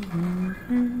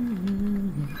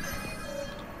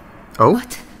 Oh?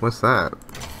 What? What's that?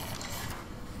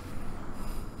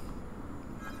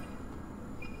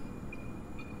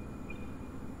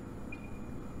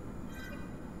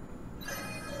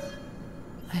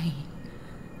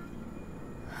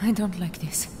 I don't like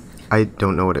this. I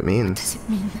don't know what it means. What does it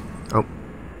mean? Oh.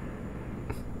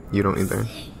 You don't either.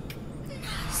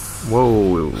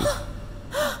 Whoa.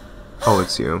 Oh,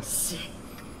 it's you.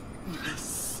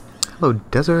 Hello,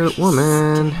 desert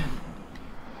woman.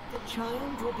 The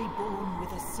child will be born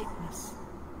with a sickness.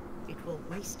 It will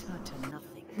waste her to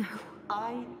nothing. No.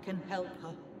 I can help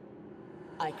her.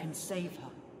 I can save her.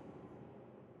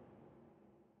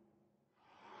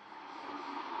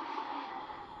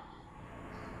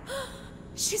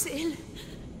 She's ill.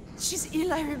 She's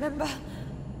ill, I remember.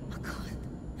 Oh God.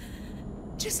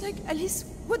 Just like Alice,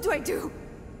 what do I do?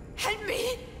 Help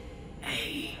me!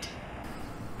 Aid.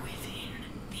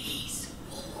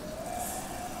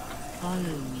 Follow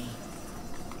me.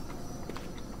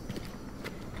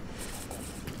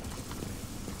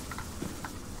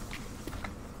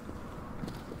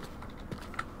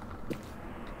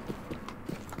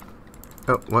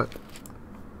 Oh, what?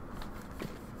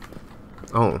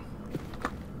 Oh. Do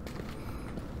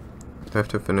I have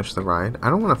to finish the ride? I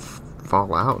don't want to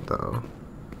fall out, though.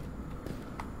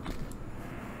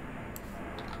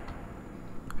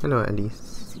 Hello,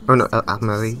 Elise. Oh, no,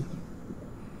 Marie.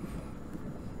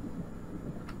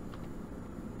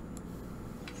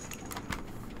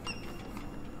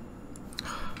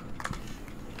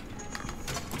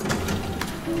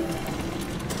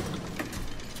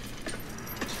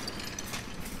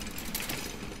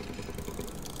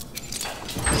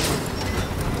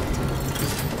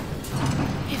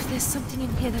 Something in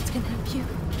here that can help you.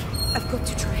 I've got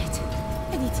to try it.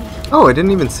 Anything. Oh, I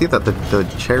didn't even see that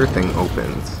the chair thing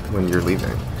opens when you're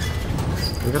leaving.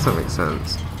 I guess that makes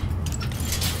sense.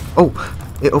 Oh,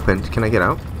 it opened. Can I get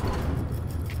out?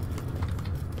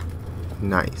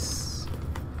 Nice.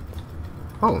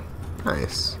 Oh,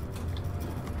 nice.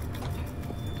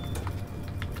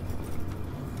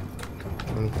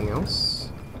 Anything else?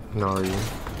 No, are you?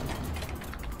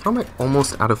 How am I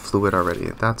almost out of fluid already?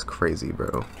 That's crazy,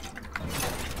 bro.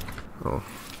 Oh.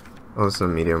 Oh, this is a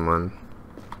medium one.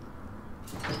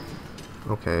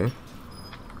 Okay.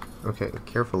 Okay,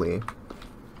 carefully.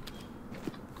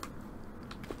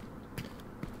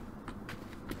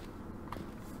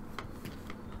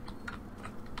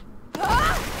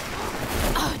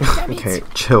 Okay,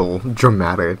 chill.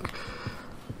 Dramatic.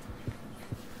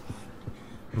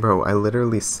 Bro, I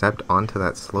literally stepped onto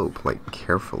that slope, like,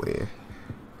 carefully.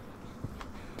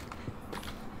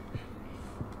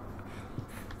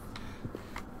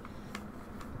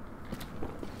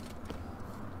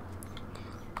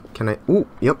 Can I? Ooh,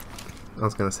 yep. I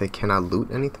was gonna say, can I loot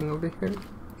anything over here?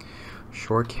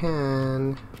 Sure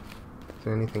can. Is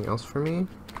there anything else for me?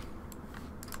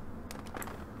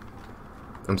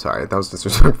 I'm sorry, that was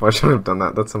disrespectful. I shouldn't have done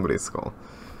that. That's somebody's skull.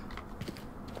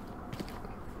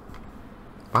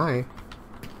 Bye.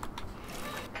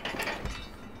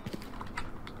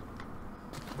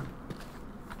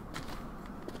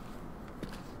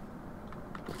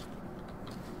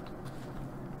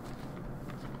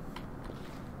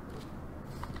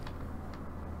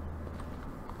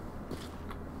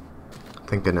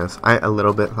 Thank goodness. I a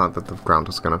little bit thought that the ground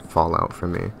was gonna fall out for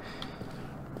me.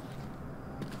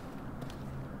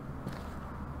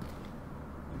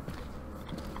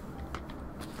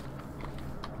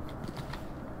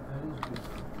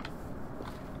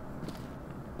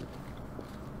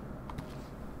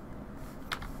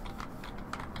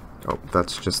 Oh,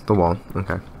 that's just the wall.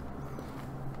 Okay.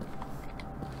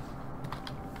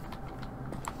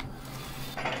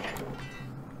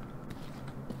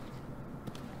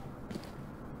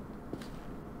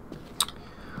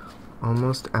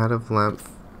 Almost out of lamp.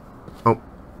 Oh,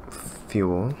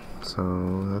 fuel.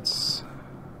 So that's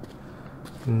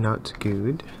not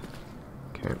good.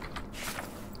 Okay.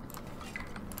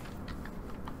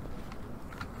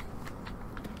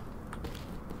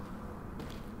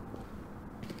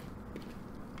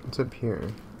 What's up here?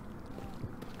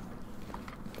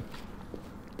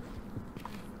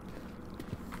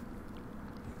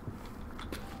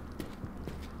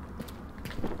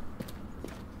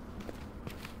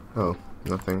 Oh,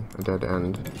 nothing. A dead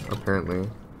end, apparently.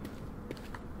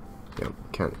 Yep,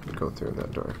 can't go through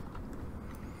that door.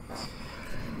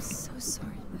 I'm so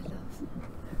sorry, my love.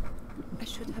 I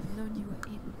should have known you were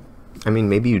in. I mean,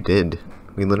 maybe you did.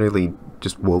 We literally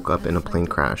just woke up in a plane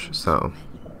crash, so...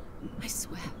 I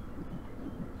swear.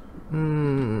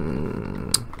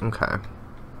 Okay.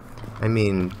 I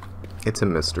mean, it's a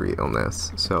mystery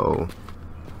illness, so...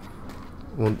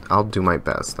 Well, I'll do my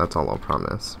best, that's all I'll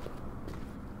promise.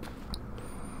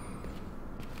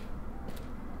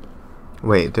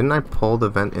 Wait, didn't I pull the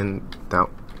vent in that...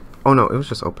 Oh no, it was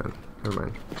just open. Never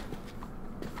mind.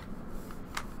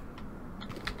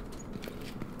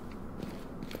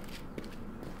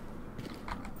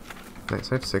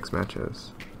 Nice, I have 6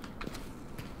 matches.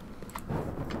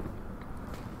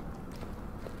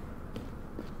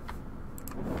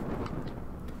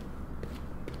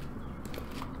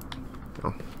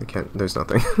 Oh, I can't, there's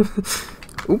nothing.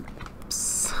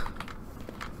 Oops.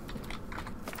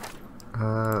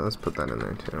 Let's put that in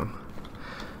there too.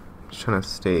 Just trying to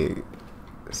stay...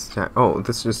 Oh,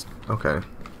 this just... Okay.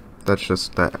 That's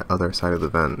just that other side of the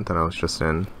vent that I was just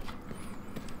in.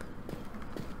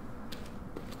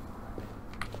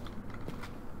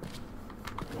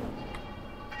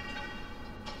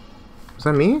 Was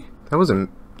that me?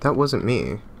 That wasn't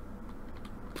me.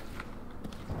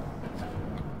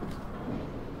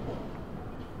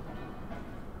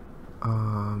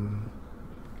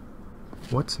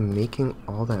 What's making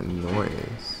all that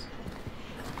noise?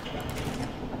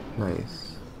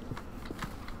 Nice.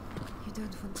 You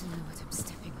don't want to know what I'm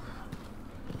stepping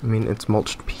on. I mean, it's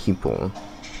mulched people.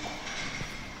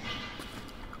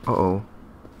 Uh-oh.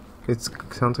 It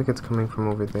sounds like it's coming from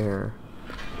over there.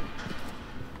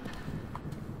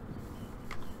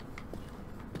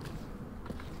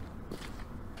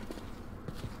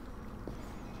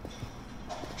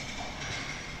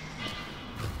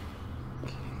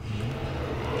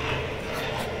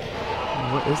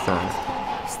 What is that?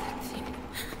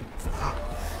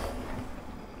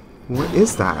 What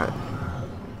is that?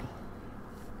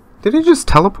 Did it just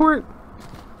teleport?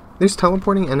 There's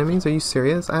teleporting enemies? Are you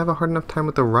serious? I have a hard enough time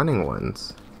with the running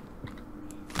ones.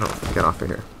 Oh, get off of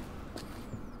here.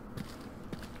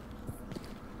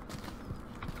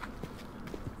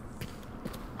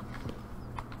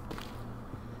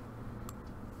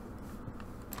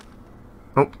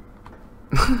 Oh.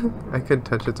 I could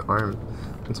touch its arm.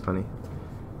 That's funny.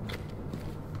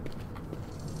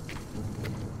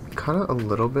 Kinda a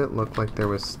little bit looked like there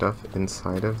was stuff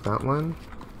inside of that one.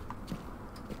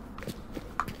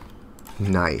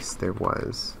 Nice, there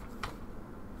was.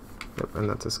 Yep, and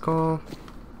that's a skull.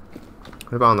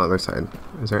 What about on the other side?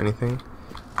 Is there anything?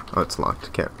 Oh, it's locked.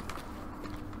 Okay.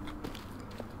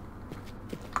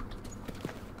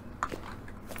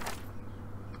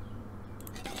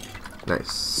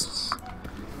 Nice.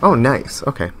 Oh, nice.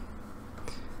 Okay.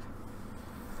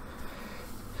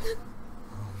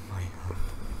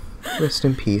 Rest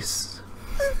in peace,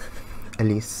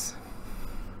 Elise.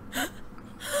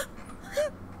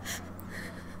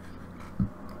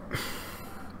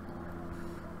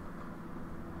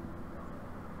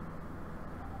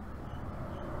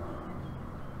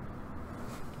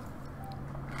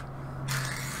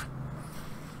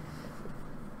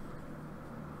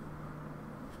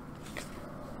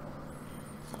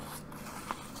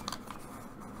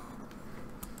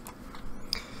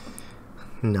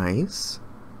 Nice.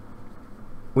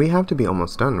 We have to be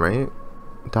almost done, right?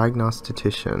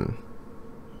 Diagnostician.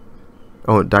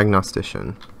 Oh,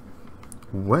 diagnostician.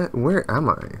 What? Where am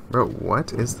I? Bro,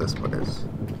 what is this place?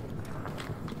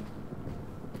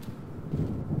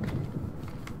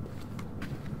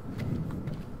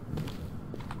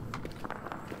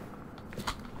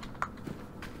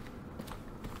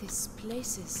 This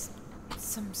place is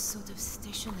some sort of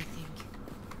station, I think.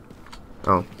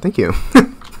 Oh, thank you.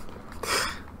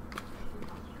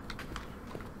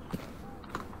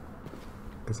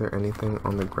 Is there anything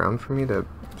on the ground for me to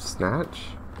snatch?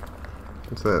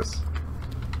 What's this?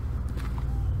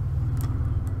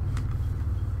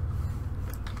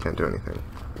 Can't do anything.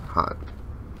 Hot.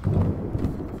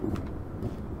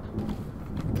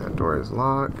 That door is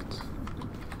locked.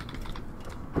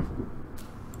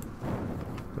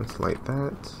 Let's light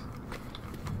that.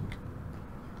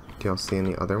 Do y'all see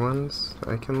any other ones that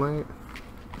I can light?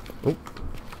 Oh,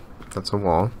 that's a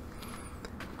wall.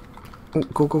 Oh,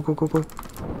 go, go, go, go, go.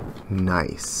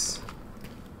 Nice.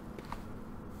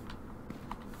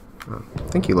 Oh,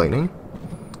 thank you, lightning.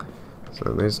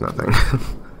 So there's nothing.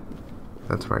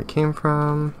 That's where I came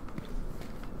from.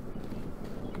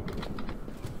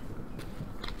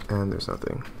 And there's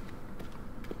nothing.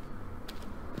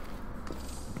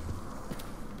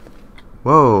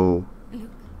 Whoa. Look.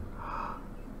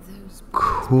 Those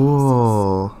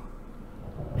Cool.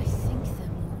 I think they're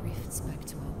more rifts back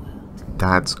to our world.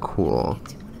 That's cool. Get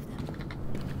to one of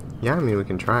them. Yeah, I mean, we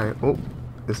can try. Oh,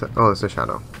 is that? Oh, it's a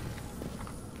shadow.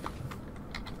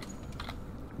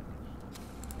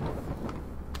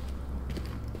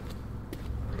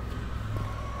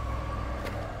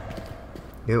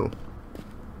 Ew.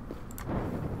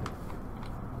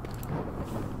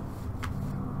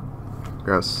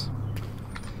 Gross.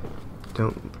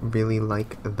 Don't really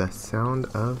like the sound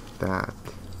of that.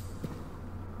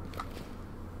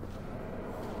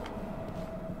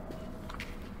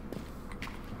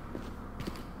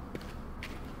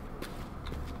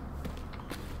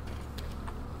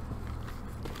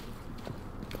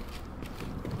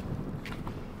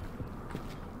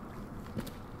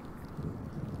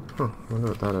 Huh, I wonder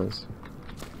what that is.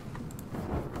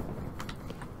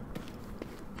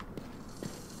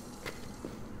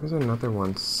 There's another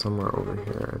one somewhere over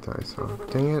here I thought I saw.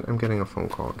 Dang it, I'm getting a phone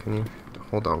call. Can you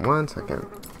hold on 1 second?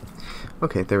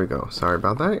 Okay, there we go. Sorry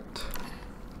about that.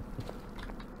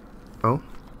 Oh.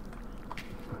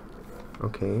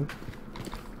 Okay.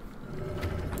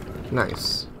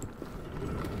 Nice.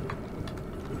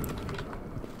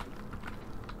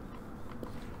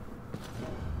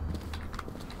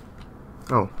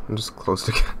 Oh, I'm just closed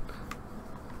again.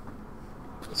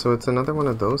 So it's another one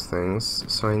of those things,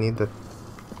 so I need the...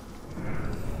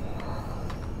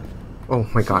 Oh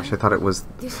my gosh, I thought it was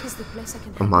This is the place I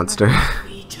can a monster.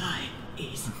 Vitae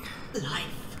is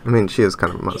life. I mean, she is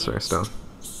kind of a monster still.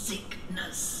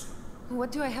 Sickness.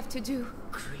 What do I have to do?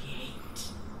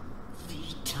 Create.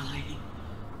 Vitae.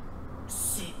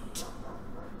 Sit.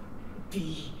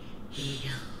 Be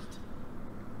healed.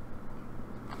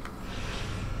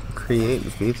 Create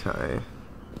Vitae.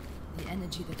 The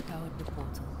energy that powered the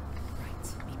portal. Right,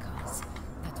 because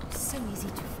that was so easy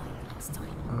to find last time.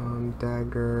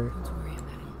 Dagger. Don't worry about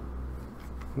it.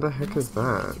 What the heck is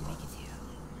that? To make it here.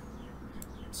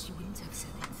 She wouldn't have said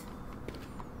it.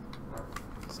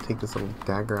 Let's take this little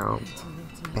dagger out.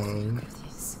 Bang.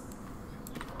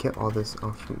 Get all this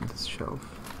off from this shelf.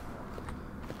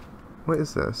 What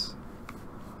is this?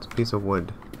 It's a piece of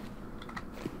wood.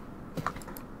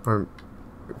 Or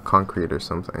concrete or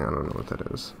something. I don't know what that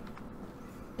is.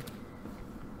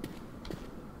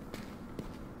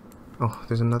 Oh,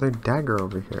 there's another dagger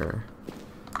over here.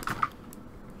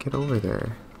 Get over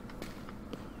there.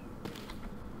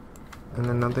 And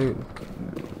another...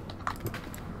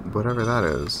 whatever that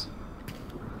is.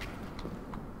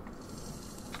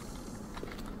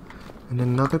 And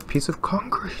another piece of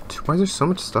concrete. Why is there so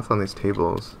much stuff on these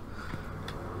tables?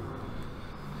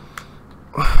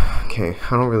 Okay, I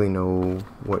don't really know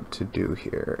what to do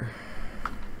here.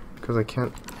 Because I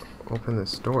can't open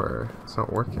this door. It's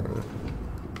not working.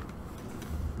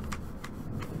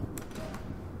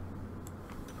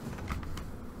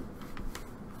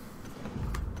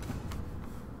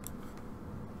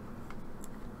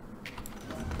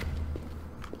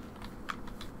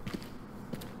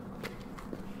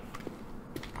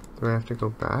 Do I have to go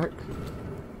back?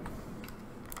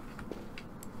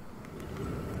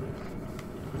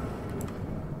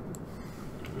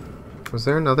 Was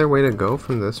there another way to go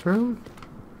from this room?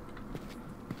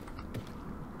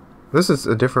 This is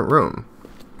a different room.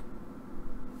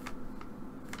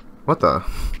 What the?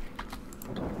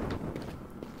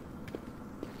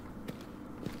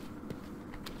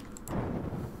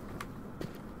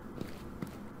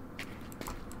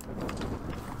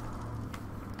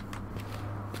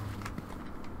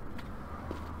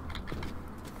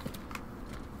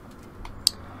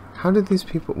 How did these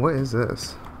people... what is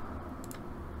this?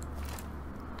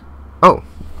 Oh!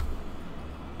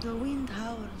 The wind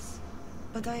howls,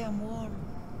 but I am warm,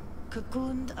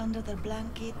 cocooned under the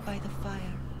blanket by the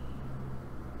fire.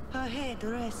 Her head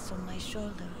rests on my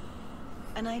shoulder,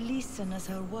 and I listen as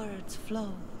her words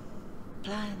flow.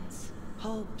 Plans,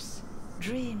 hopes,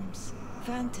 dreams,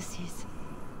 fantasies.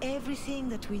 Everything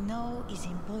that we know is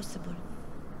impossible,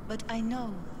 but I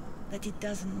know that it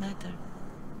doesn't matter.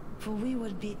 For we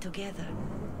will be together,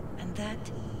 and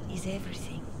that is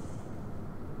everything.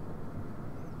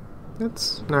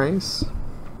 That's nice.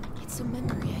 It's a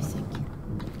memory, I think.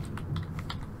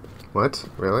 What?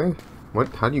 Really? What?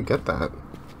 How do you get that?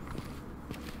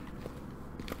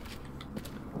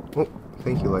 Oh,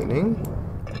 thank you, Lightning,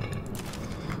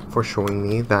 for showing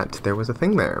me that there was a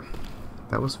thing there.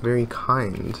 That was very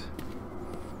kind.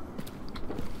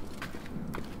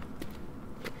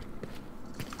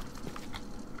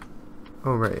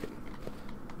 Oh, right.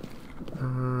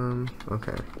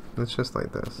 Okay. Let's just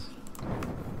light this.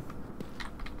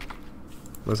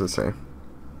 What does it say?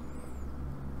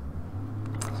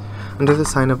 Under the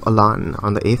sign of Alan,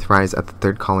 on the 8th rise at the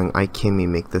 3rd calling, I, Kimi,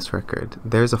 make this record.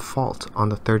 There is a fault on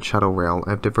the 3rd shuttle rail.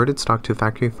 I have diverted stock to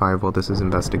Factory 5 while this is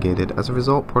investigated. As a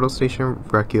result, Portal Station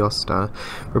Rekiosta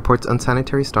reports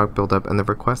unsanitary stock buildup and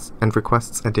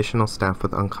requests additional staff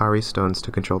with Ankari stones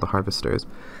to control the harvesters.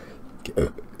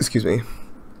 Excuse me.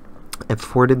 I've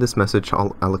forwarded this message to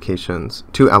all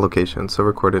allocations, so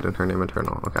recorded in her name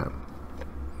eternal. Okay.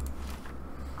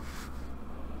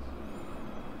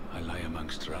 I lie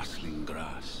amongst rustling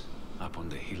grass, up on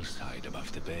the hillside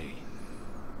above the bay.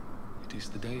 It is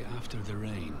the day after the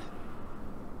rain.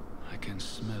 I can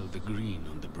smell the green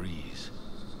on the breeze.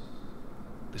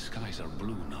 The skies are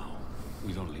blue now,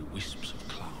 with only wisps of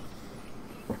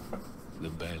cloud. The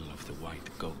bell of the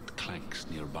white goat clanks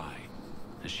nearby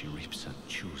as she rips and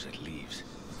chews at leaves.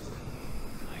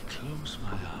 I close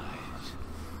my eyes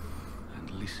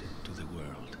and listen to the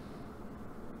world.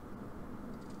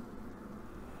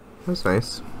 That's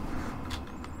nice.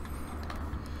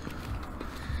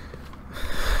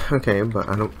 Okay, but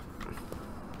I don't...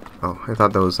 Oh, I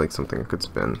thought that was like something I could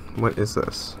spin. What is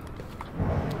this?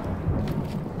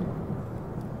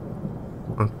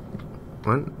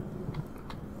 What?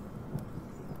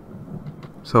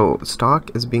 So,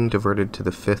 stock is being diverted to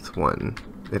the 5th one,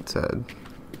 it said.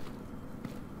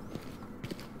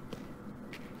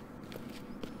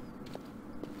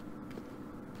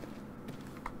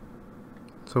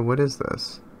 So what is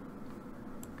this?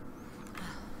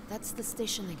 That's the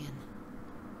station again.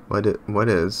 What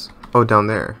is? Oh, down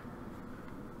there.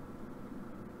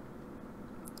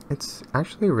 It's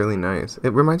actually really nice.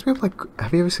 It reminds me of, like,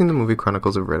 have you ever seen the movie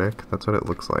Chronicles of Riddick? That's what it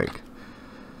looks like.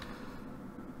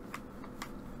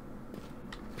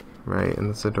 Right,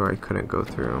 and that's the door I couldn't go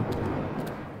through.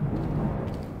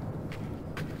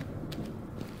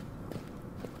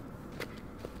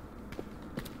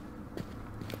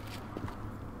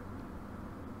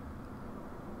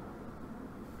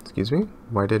 Excuse me?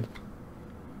 Why did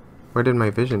my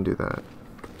vision do that?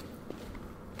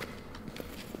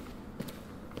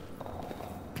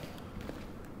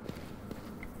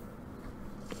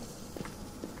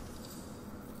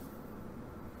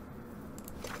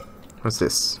 What's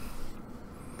this?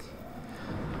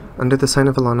 Under the sign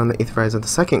of Elan on the 8th rise of the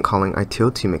second calling, I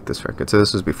told to make this record. So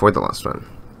this was before the last one.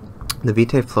 The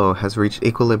Vitae flow has reached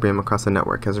equilibrium across the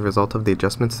network as a result of the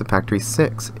adjustments to Factory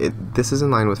 6. This is in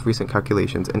line with recent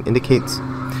calculations and indicates...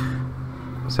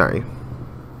 Sorry.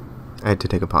 I had to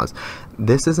take a pause.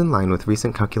 This is in line with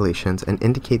recent calculations and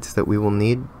indicates that we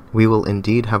will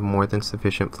indeed have more than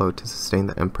sufficient flow to sustain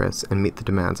the Empress and meet the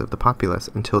demands of the populace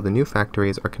until the new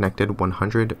factories are connected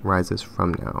 100 rises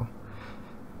from now.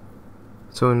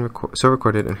 So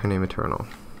recorded in her name eternal.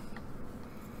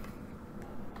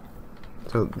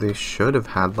 So they should have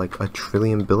had like a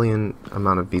trillion billion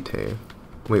amount of Vitae.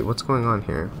 Wait, what's going on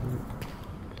here?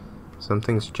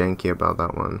 Something's janky about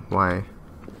that one. Why?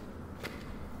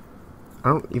 I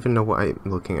don't even know what I'm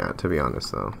looking at, to be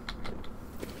honest, though.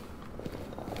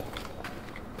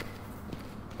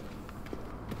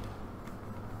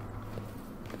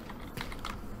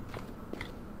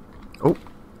 Oh!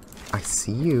 I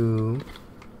see you!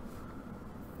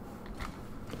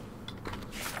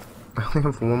 I only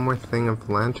have one more thing of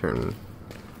lantern.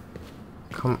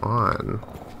 Come on.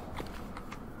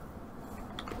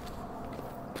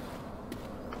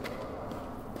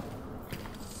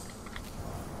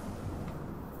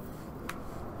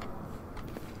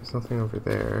 There's nothing over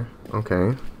there.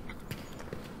 Okay.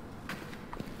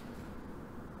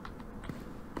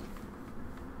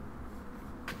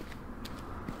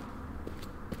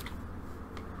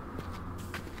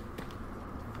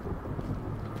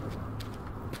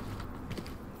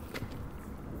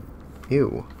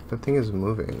 Ew, that thing is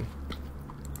moving.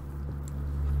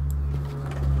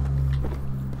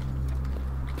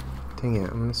 Dang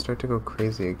it, I'm gonna start to go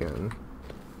crazy again.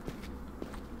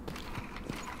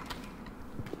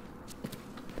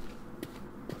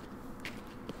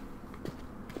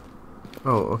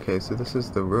 Oh, okay, so this is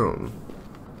the room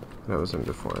that I was in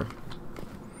before.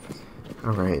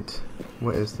 Alright,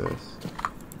 what is this?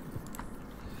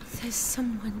 There's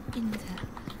someone in there,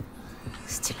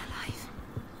 still alive.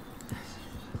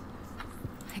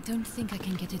 I don't think I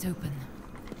can get it open.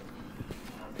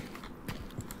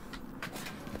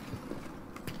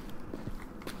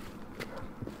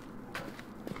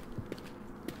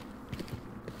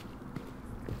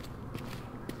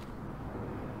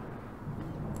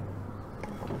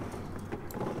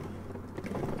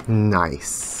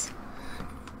 Nice.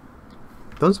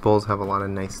 Those bowls have a lot of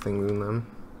nice things in them.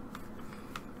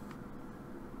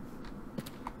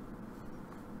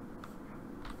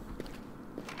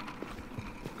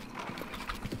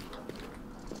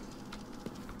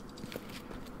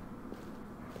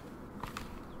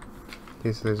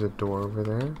 Okay, so there's a door over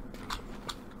there.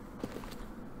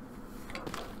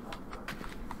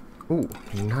 Ooh,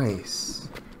 nice.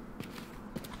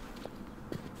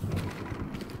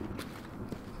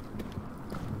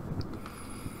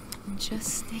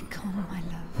 Just stay calm, my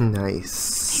love.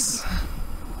 Nice.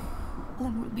 All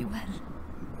will be well.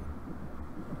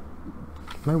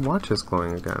 My watch is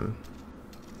glowing again.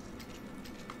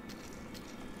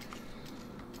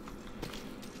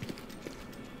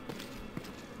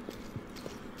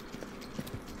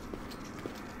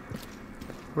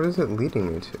 What is it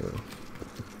leading me to?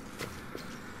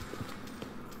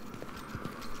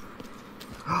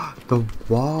 The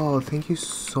wall! Thank you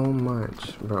so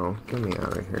much. Bro, get me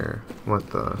out of here. What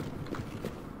the?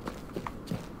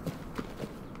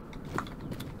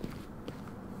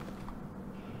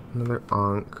 Another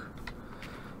Ankh.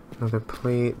 Another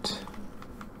plate.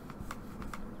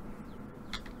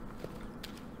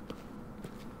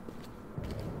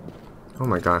 Oh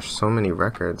my gosh, so many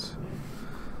records.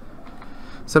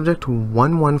 Subject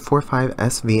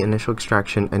 1145SV initial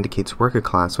extraction indicates worker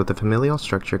class with a familial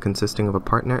structure consisting of a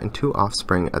partner and 2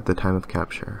 offspring at the time of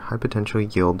capture. High potential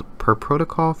yield per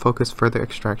protocol. Focus further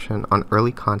extraction on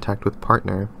early contact with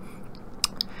partner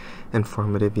and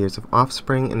formative years of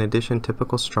offspring. In addition,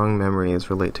 typical strong memories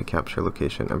relate to capture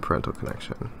location and parental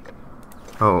connection.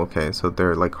 Oh, okay, so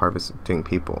they're like harvesting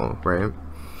people, right?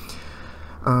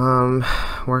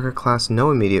 Worker class,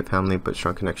 no immediate family, but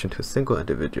strong connection to a single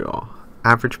individual.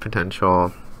 Average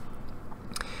potential.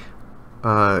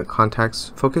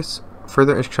 Contacts. Focus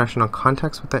further extraction on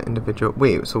contacts with that individual.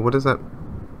 Wait, so what is that?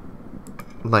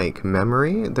 Like,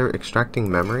 memory? They're extracting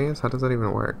memories? How does that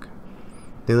even work?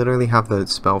 They literally have the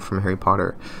spell from Harry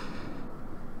Potter.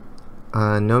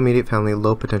 No immediate family,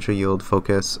 low potential yield,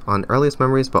 focus on earliest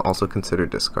memories, but also consider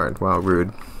discard. Wow,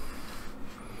 rude.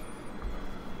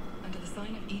 Under the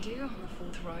sign of Edu on the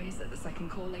fourth rise at the second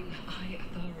calling, I,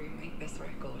 Atharu, make this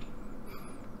record.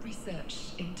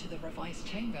 Research into the revised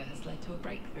chamber has led to a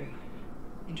breakthrough.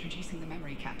 Introducing the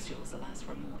memory capsules allows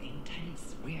for a more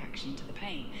intense reaction to the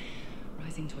pain,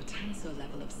 rising to a tensor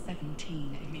level of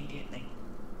 17 immediately.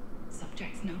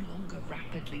 Subjects no longer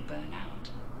rapidly burn out.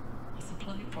 Our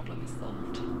supply problem is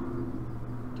solved.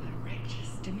 Direct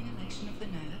stimulation of the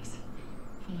nerves,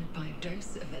 followed by a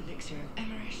dose of elixir of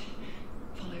Emmerich,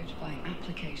 followed by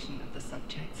application of the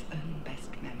subject's own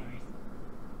best memories.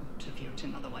 Or to view it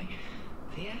another way,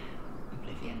 fear,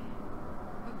 oblivion,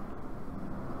 hope.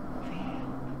 Fear,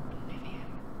 oblivion,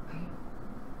 hope.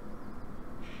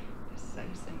 It's so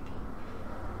simple.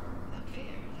 Without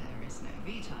fear, there is no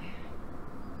vitae.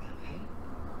 Without hope,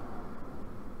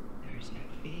 there is no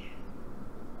fear.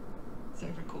 So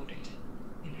recorded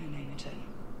in her name eternal.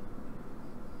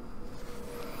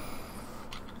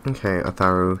 Okay,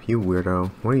 Atharu, you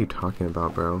weirdo. What are you talking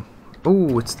about, bro?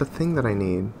 Oh, it's the thing that I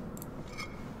need.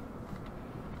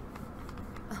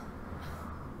 Oh,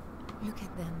 look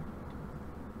at them.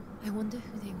 I wonder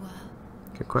who they were.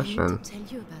 Good question. I need to tell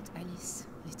you about Alice,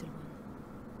 little one.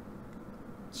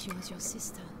 She was your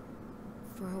sister.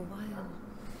 For a while,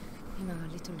 in our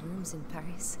little rooms in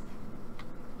Paris,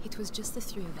 it was just the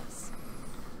three of us.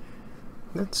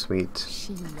 That's sweet.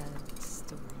 She loved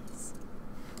stories.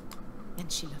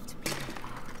 And she loved to play in the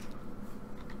park.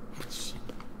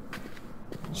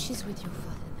 And she's with your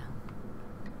father now.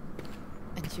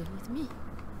 And you're with me.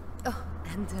 Oh,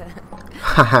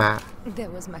 and there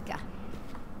was Maka.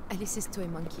 Alice's toy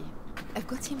monkey. I've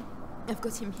got him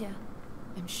here.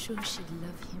 I'm sure she'd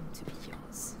love him to be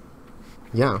yours.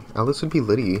 Yeah, Alice would be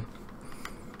Liddy.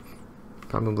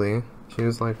 Probably. She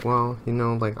was like, well, you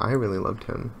know, like, I really loved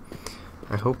him.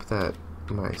 I hope that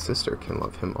my sister can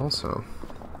love him also.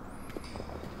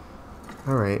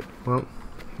 Alright, well,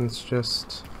 let's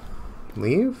just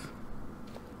leave?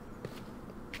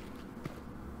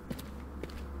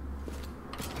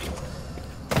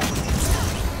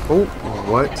 Oh,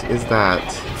 what is that?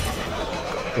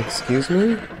 Excuse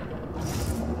me?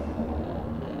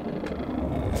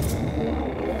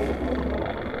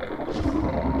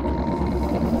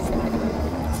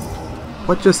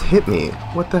 What just hit me?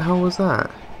 What the hell was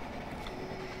that?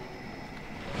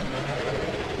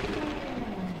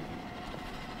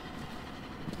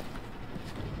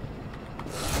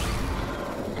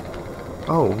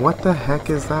 Oh, what the heck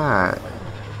is that?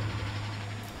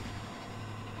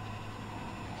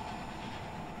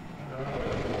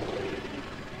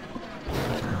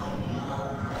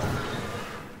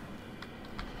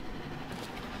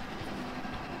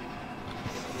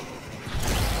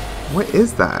 What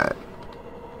is that?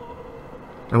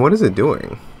 And what is it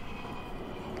doing?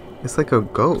 It's like a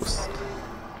ghost.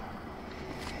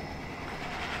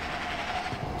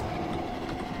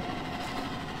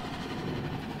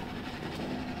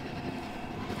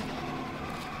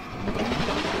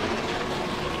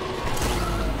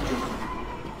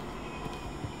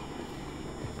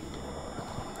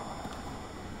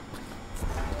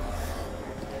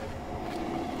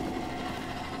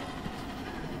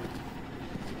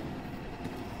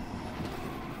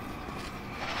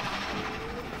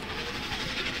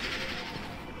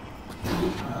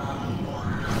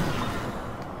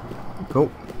 Oh.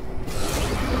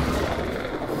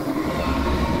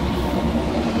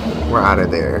 We're out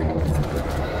of there.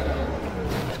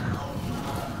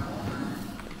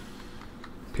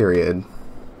 Period.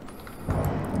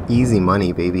 Easy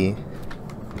money, baby.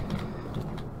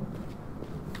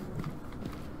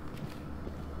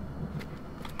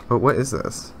 But what is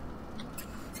this?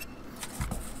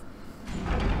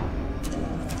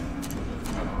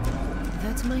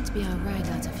 That might be our ride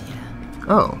out of here.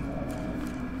 Oh.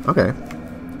 Okay.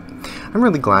 I'm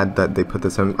really glad that they put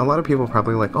this in. A lot of people are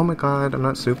probably like, oh my god, I'm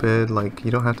not stupid, like, you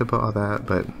don't have to put all that,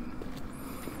 but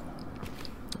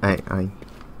I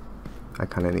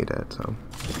kind of need it, so.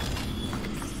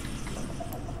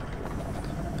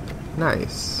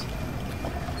 Nice.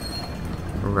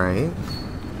 Right.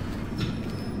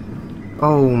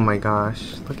 Oh my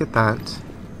gosh, look at that.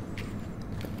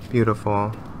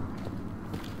 Beautiful.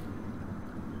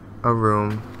 A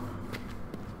room.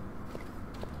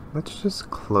 Let's just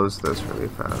close this really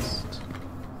fast.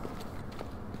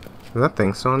 Is that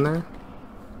thing still in there?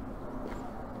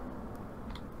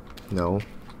 No.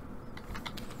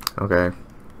 Okay.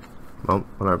 Well,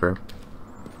 whatever.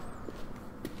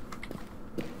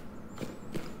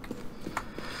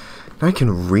 Now I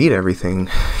can read everything.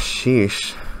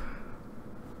 Sheesh.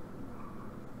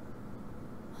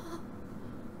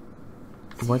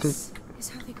 What is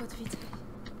how they got Vitae.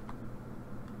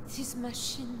 These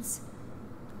machines,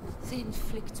 they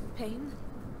inflict pain,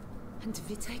 and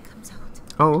Vitae comes out.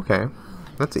 Oh, okay.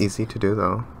 That's easy to do,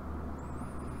 though.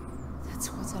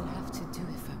 That's what I'll have to do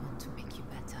if I want to make you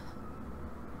better.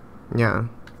 Yeah.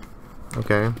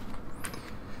 Okay.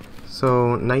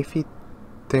 So, knifey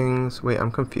things... Wait,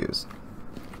 I'm confused.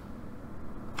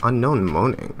 Unknown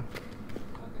moaning.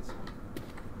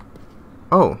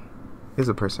 Oh. Is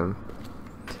a person.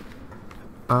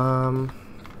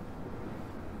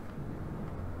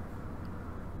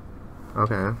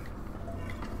 Okay.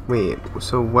 Wait,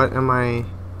 so what am I...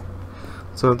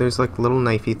 So there's like little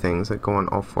knifey things that go on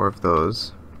all 4 of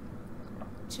those.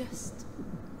 Just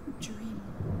dream.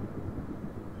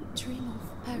 Dream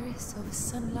of Paris, of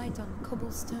sunlight on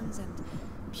cobblestones and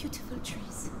beautiful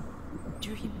trees.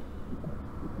 Dream.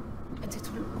 And it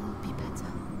will all be better.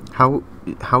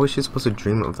 How is she supposed to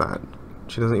dream of that?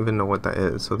 She doesn't even know what that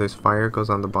is. So there's fire goes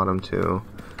on the bottom too.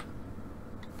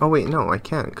 Oh wait, no, I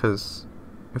can't, because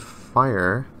if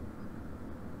fire,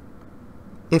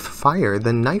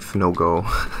 then knife no go.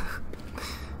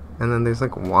 And then there's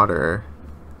like water.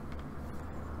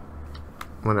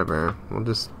 Whatever. We'll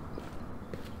just...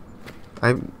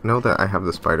 I know that I have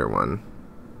the spider one.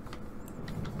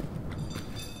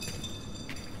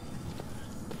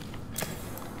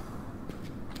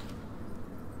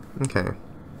 Okay.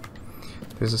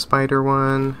 There's a spider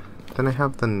one. Then I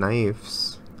have the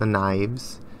knives. The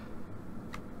knives.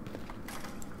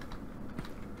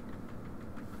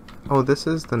 Oh, this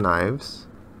is the knives.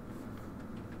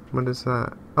 What is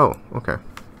that? Oh, okay.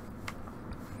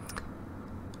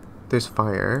 There's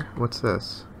fire. What's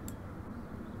this?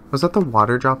 Was that the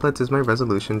water droplets? Is my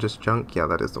resolution just junk? Yeah,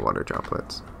 that is the water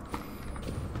droplets.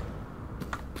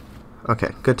 Okay,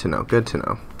 good to know. Good to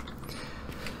know.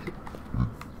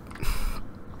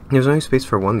 There's only space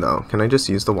for 1 though. Can I just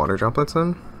use the water droplets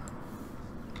then?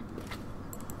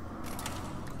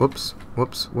 Whoops,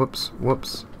 whoops, whoops,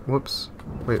 whoops, whoops.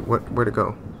 Wait, where'd it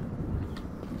go?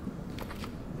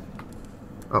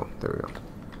 Oh, there we go.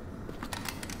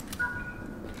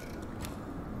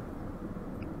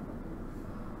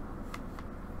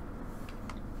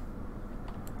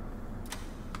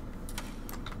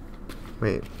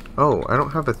 Wait. Oh, I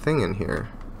don't have a thing in here.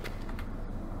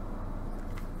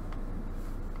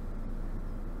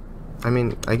 I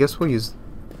mean, I guess we'll use...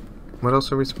 What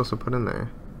else are we supposed to put in there?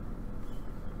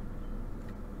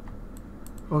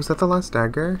 Oh, is that the last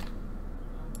dagger?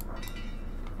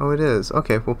 Oh, it is.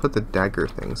 Okay, we'll put the dagger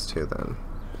things too then.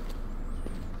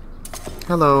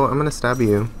 Hello, I'm gonna stab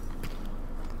you.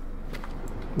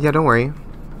 Yeah, don't worry.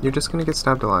 You're just gonna get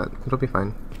stabbed a lot. It'll be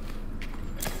fine.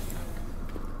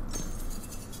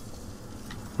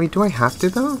 Wait, do I have to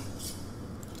though?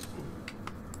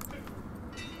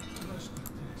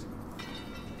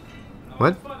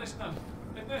 What?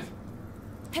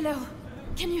 Hello,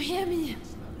 can you hear me?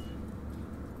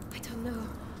 I don't know.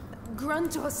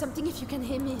 Grunt or something if you can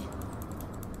hear me.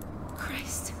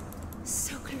 Christ,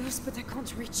 so close but I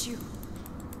can't reach you.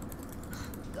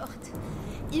 God,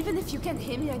 even if you can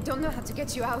hear me, I don't know how to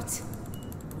get you out.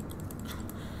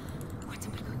 What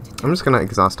am I going to do? I'm just gonna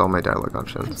exhaust all my dialogue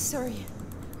options. I'm sorry.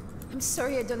 I'm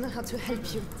sorry I don't know how to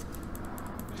help you.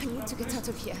 I need to get out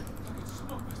of here.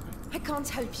 I can't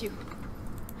help you.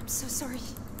 I'm so sorry.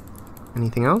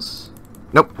 Anything else?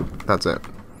 Nope, that's it.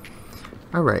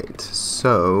 Alright,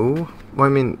 so... Well, I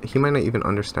mean, he might not even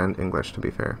understand English, to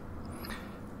be fair.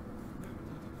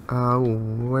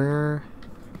 Where...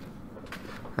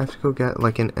 I have to go get,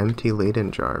 like, an empty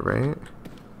Leyden jar, right?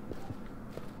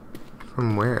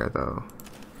 From where, though?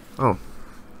 Oh.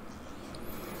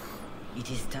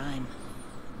 It is time.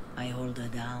 I hold her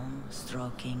down,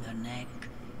 stroking her neck.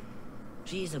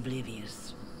 She is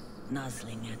oblivious,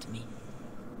 nuzzling at me.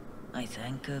 I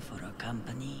thank her for her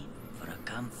company, for her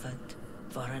comfort,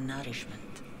 for her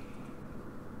nourishment.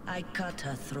 I cut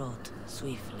her throat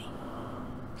swiftly.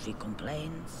 She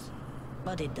complains,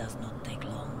 but it does not take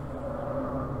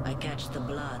long. I catch the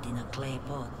blood in a clay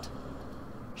pot.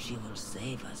 She will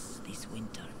save us this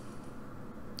winter.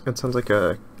 It sounds like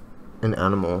an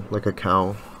animal, like a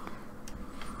cow.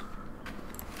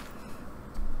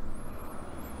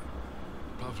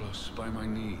 Pavlos, by my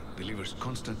knee, delivers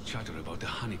constant chatter about the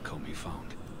honeycomb he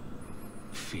found.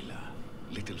 Phila,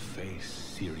 Little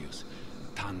face, serious.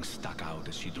 Tongue stuck out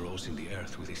as she draws in the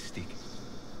earth with his stick.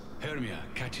 Hermia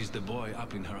catches the boy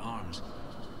up in her arms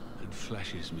and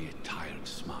flashes me a tired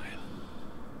smile.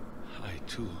 I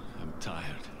too am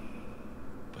tired,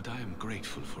 but I am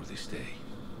grateful for this day.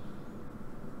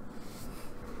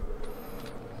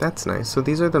 That's nice. So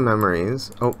these are the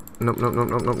memories. Oh, nope, nope, nope,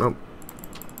 nope, nope, nope.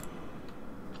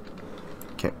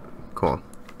 Okay, cool.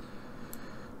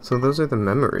 So those are the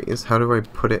memories. How do I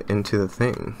put it into the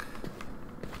thing?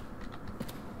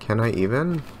 Can I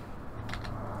even?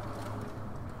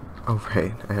 Oh,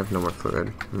 right. I have no more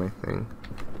fluid in my thing.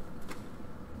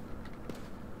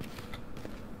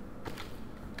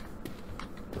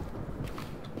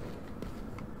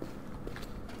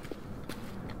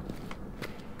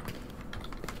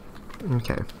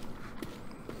 Okay.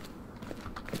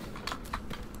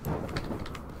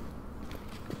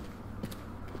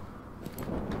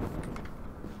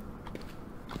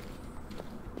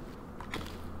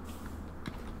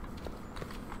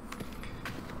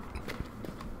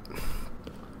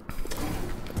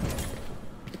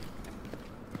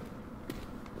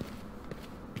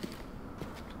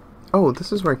 Oh,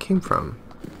 this is where I came from.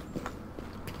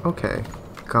 Okay,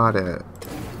 got it.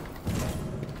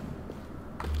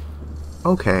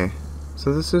 Okay,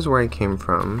 so this is where I came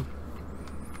from.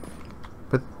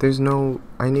 But there's no...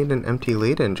 I need an empty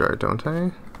Leyden jar, don't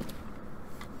I?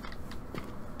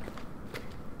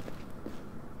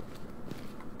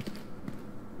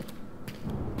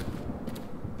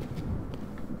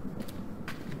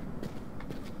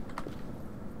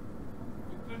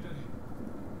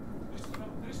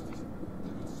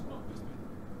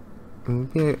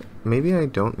 Maybe I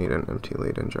don't need an empty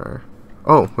Leyden jar.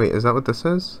 Oh, wait, is that what this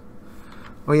is?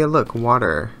 Oh yeah, look,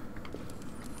 water.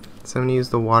 So I'm gonna use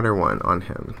the water one on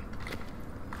him.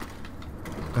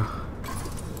 Ugh.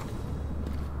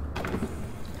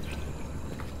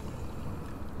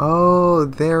 Oh,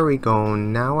 there we go.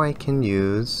 Now I can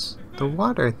use the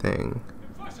water thing.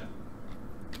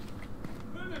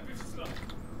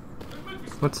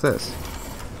 What's this?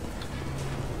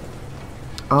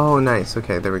 Oh, nice.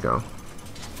 Okay, there we go.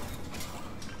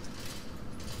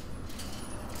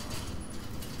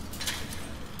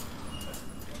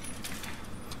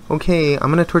 Okay, I'm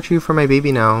gonna torture you for my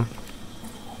baby now.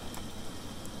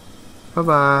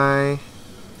 Bye-bye.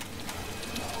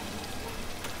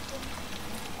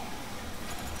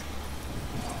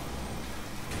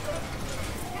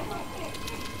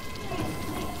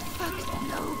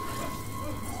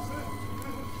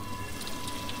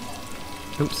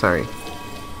 Oops, sorry.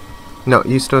 No,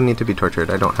 you still need to be tortured.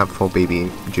 I don't have full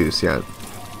baby juice yet.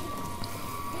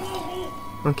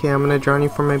 Okay, I'm gonna drown you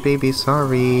for my baby.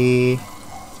 Sorry.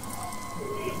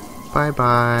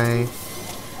 Bye-bye.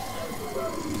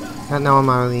 Not now,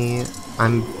 Amali.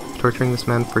 I'm torturing this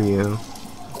man for you.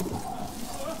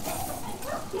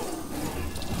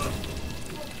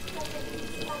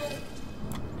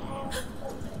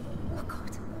 Oh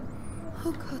god.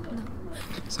 Oh god, no.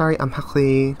 Sorry, I'm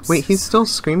Huckley. Wait, he's still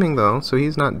screaming though, so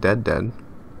he's not dead dead.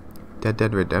 Dead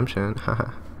dead redemption.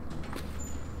 Haha.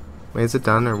 Wait, is it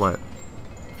done or what?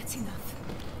 That's enough.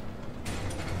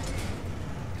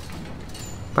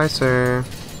 Bye, sir.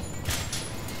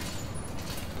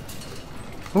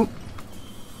 Oh.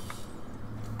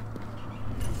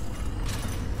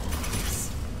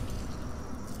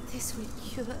 This will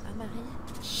cure Amari.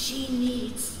 She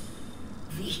needs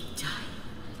Vita.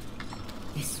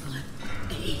 This will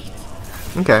aid.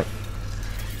 Okay.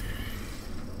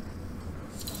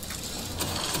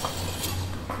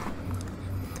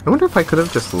 I wonder if I could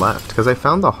have just left, because I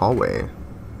found the hallway.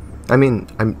 I mean,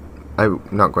 I'm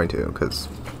not going to, because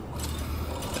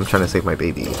I'm trying to save my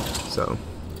baby, so.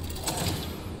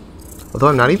 Although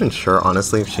I'm not even sure,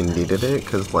 honestly, if she needed it,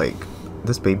 because, like,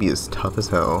 this baby is tough as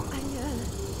hell.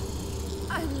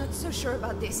 I'm not so sure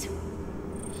about this.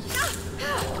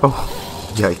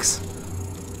 Oh, yikes.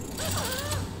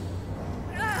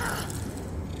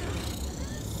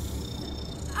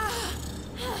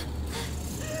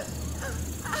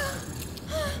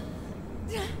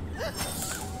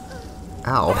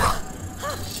 Ow.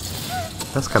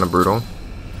 That's kind of brutal.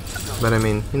 But I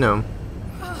mean, you know.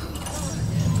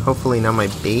 Hopefully now my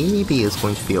baby is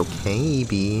going to be okay,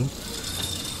 baby.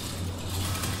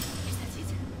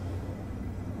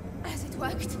 Has it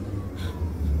worked?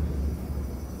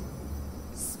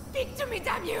 Speak to me,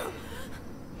 damn you!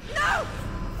 No!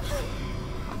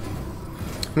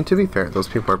 I mean, to be fair, those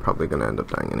people are probably going to end up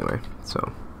dying anyway,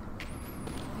 so.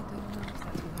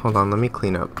 Hold on, let me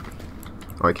clean up.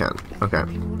 Oh, I can. Okay.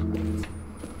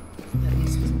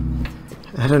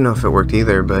 I don't know if it worked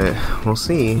either, but we'll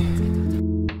see.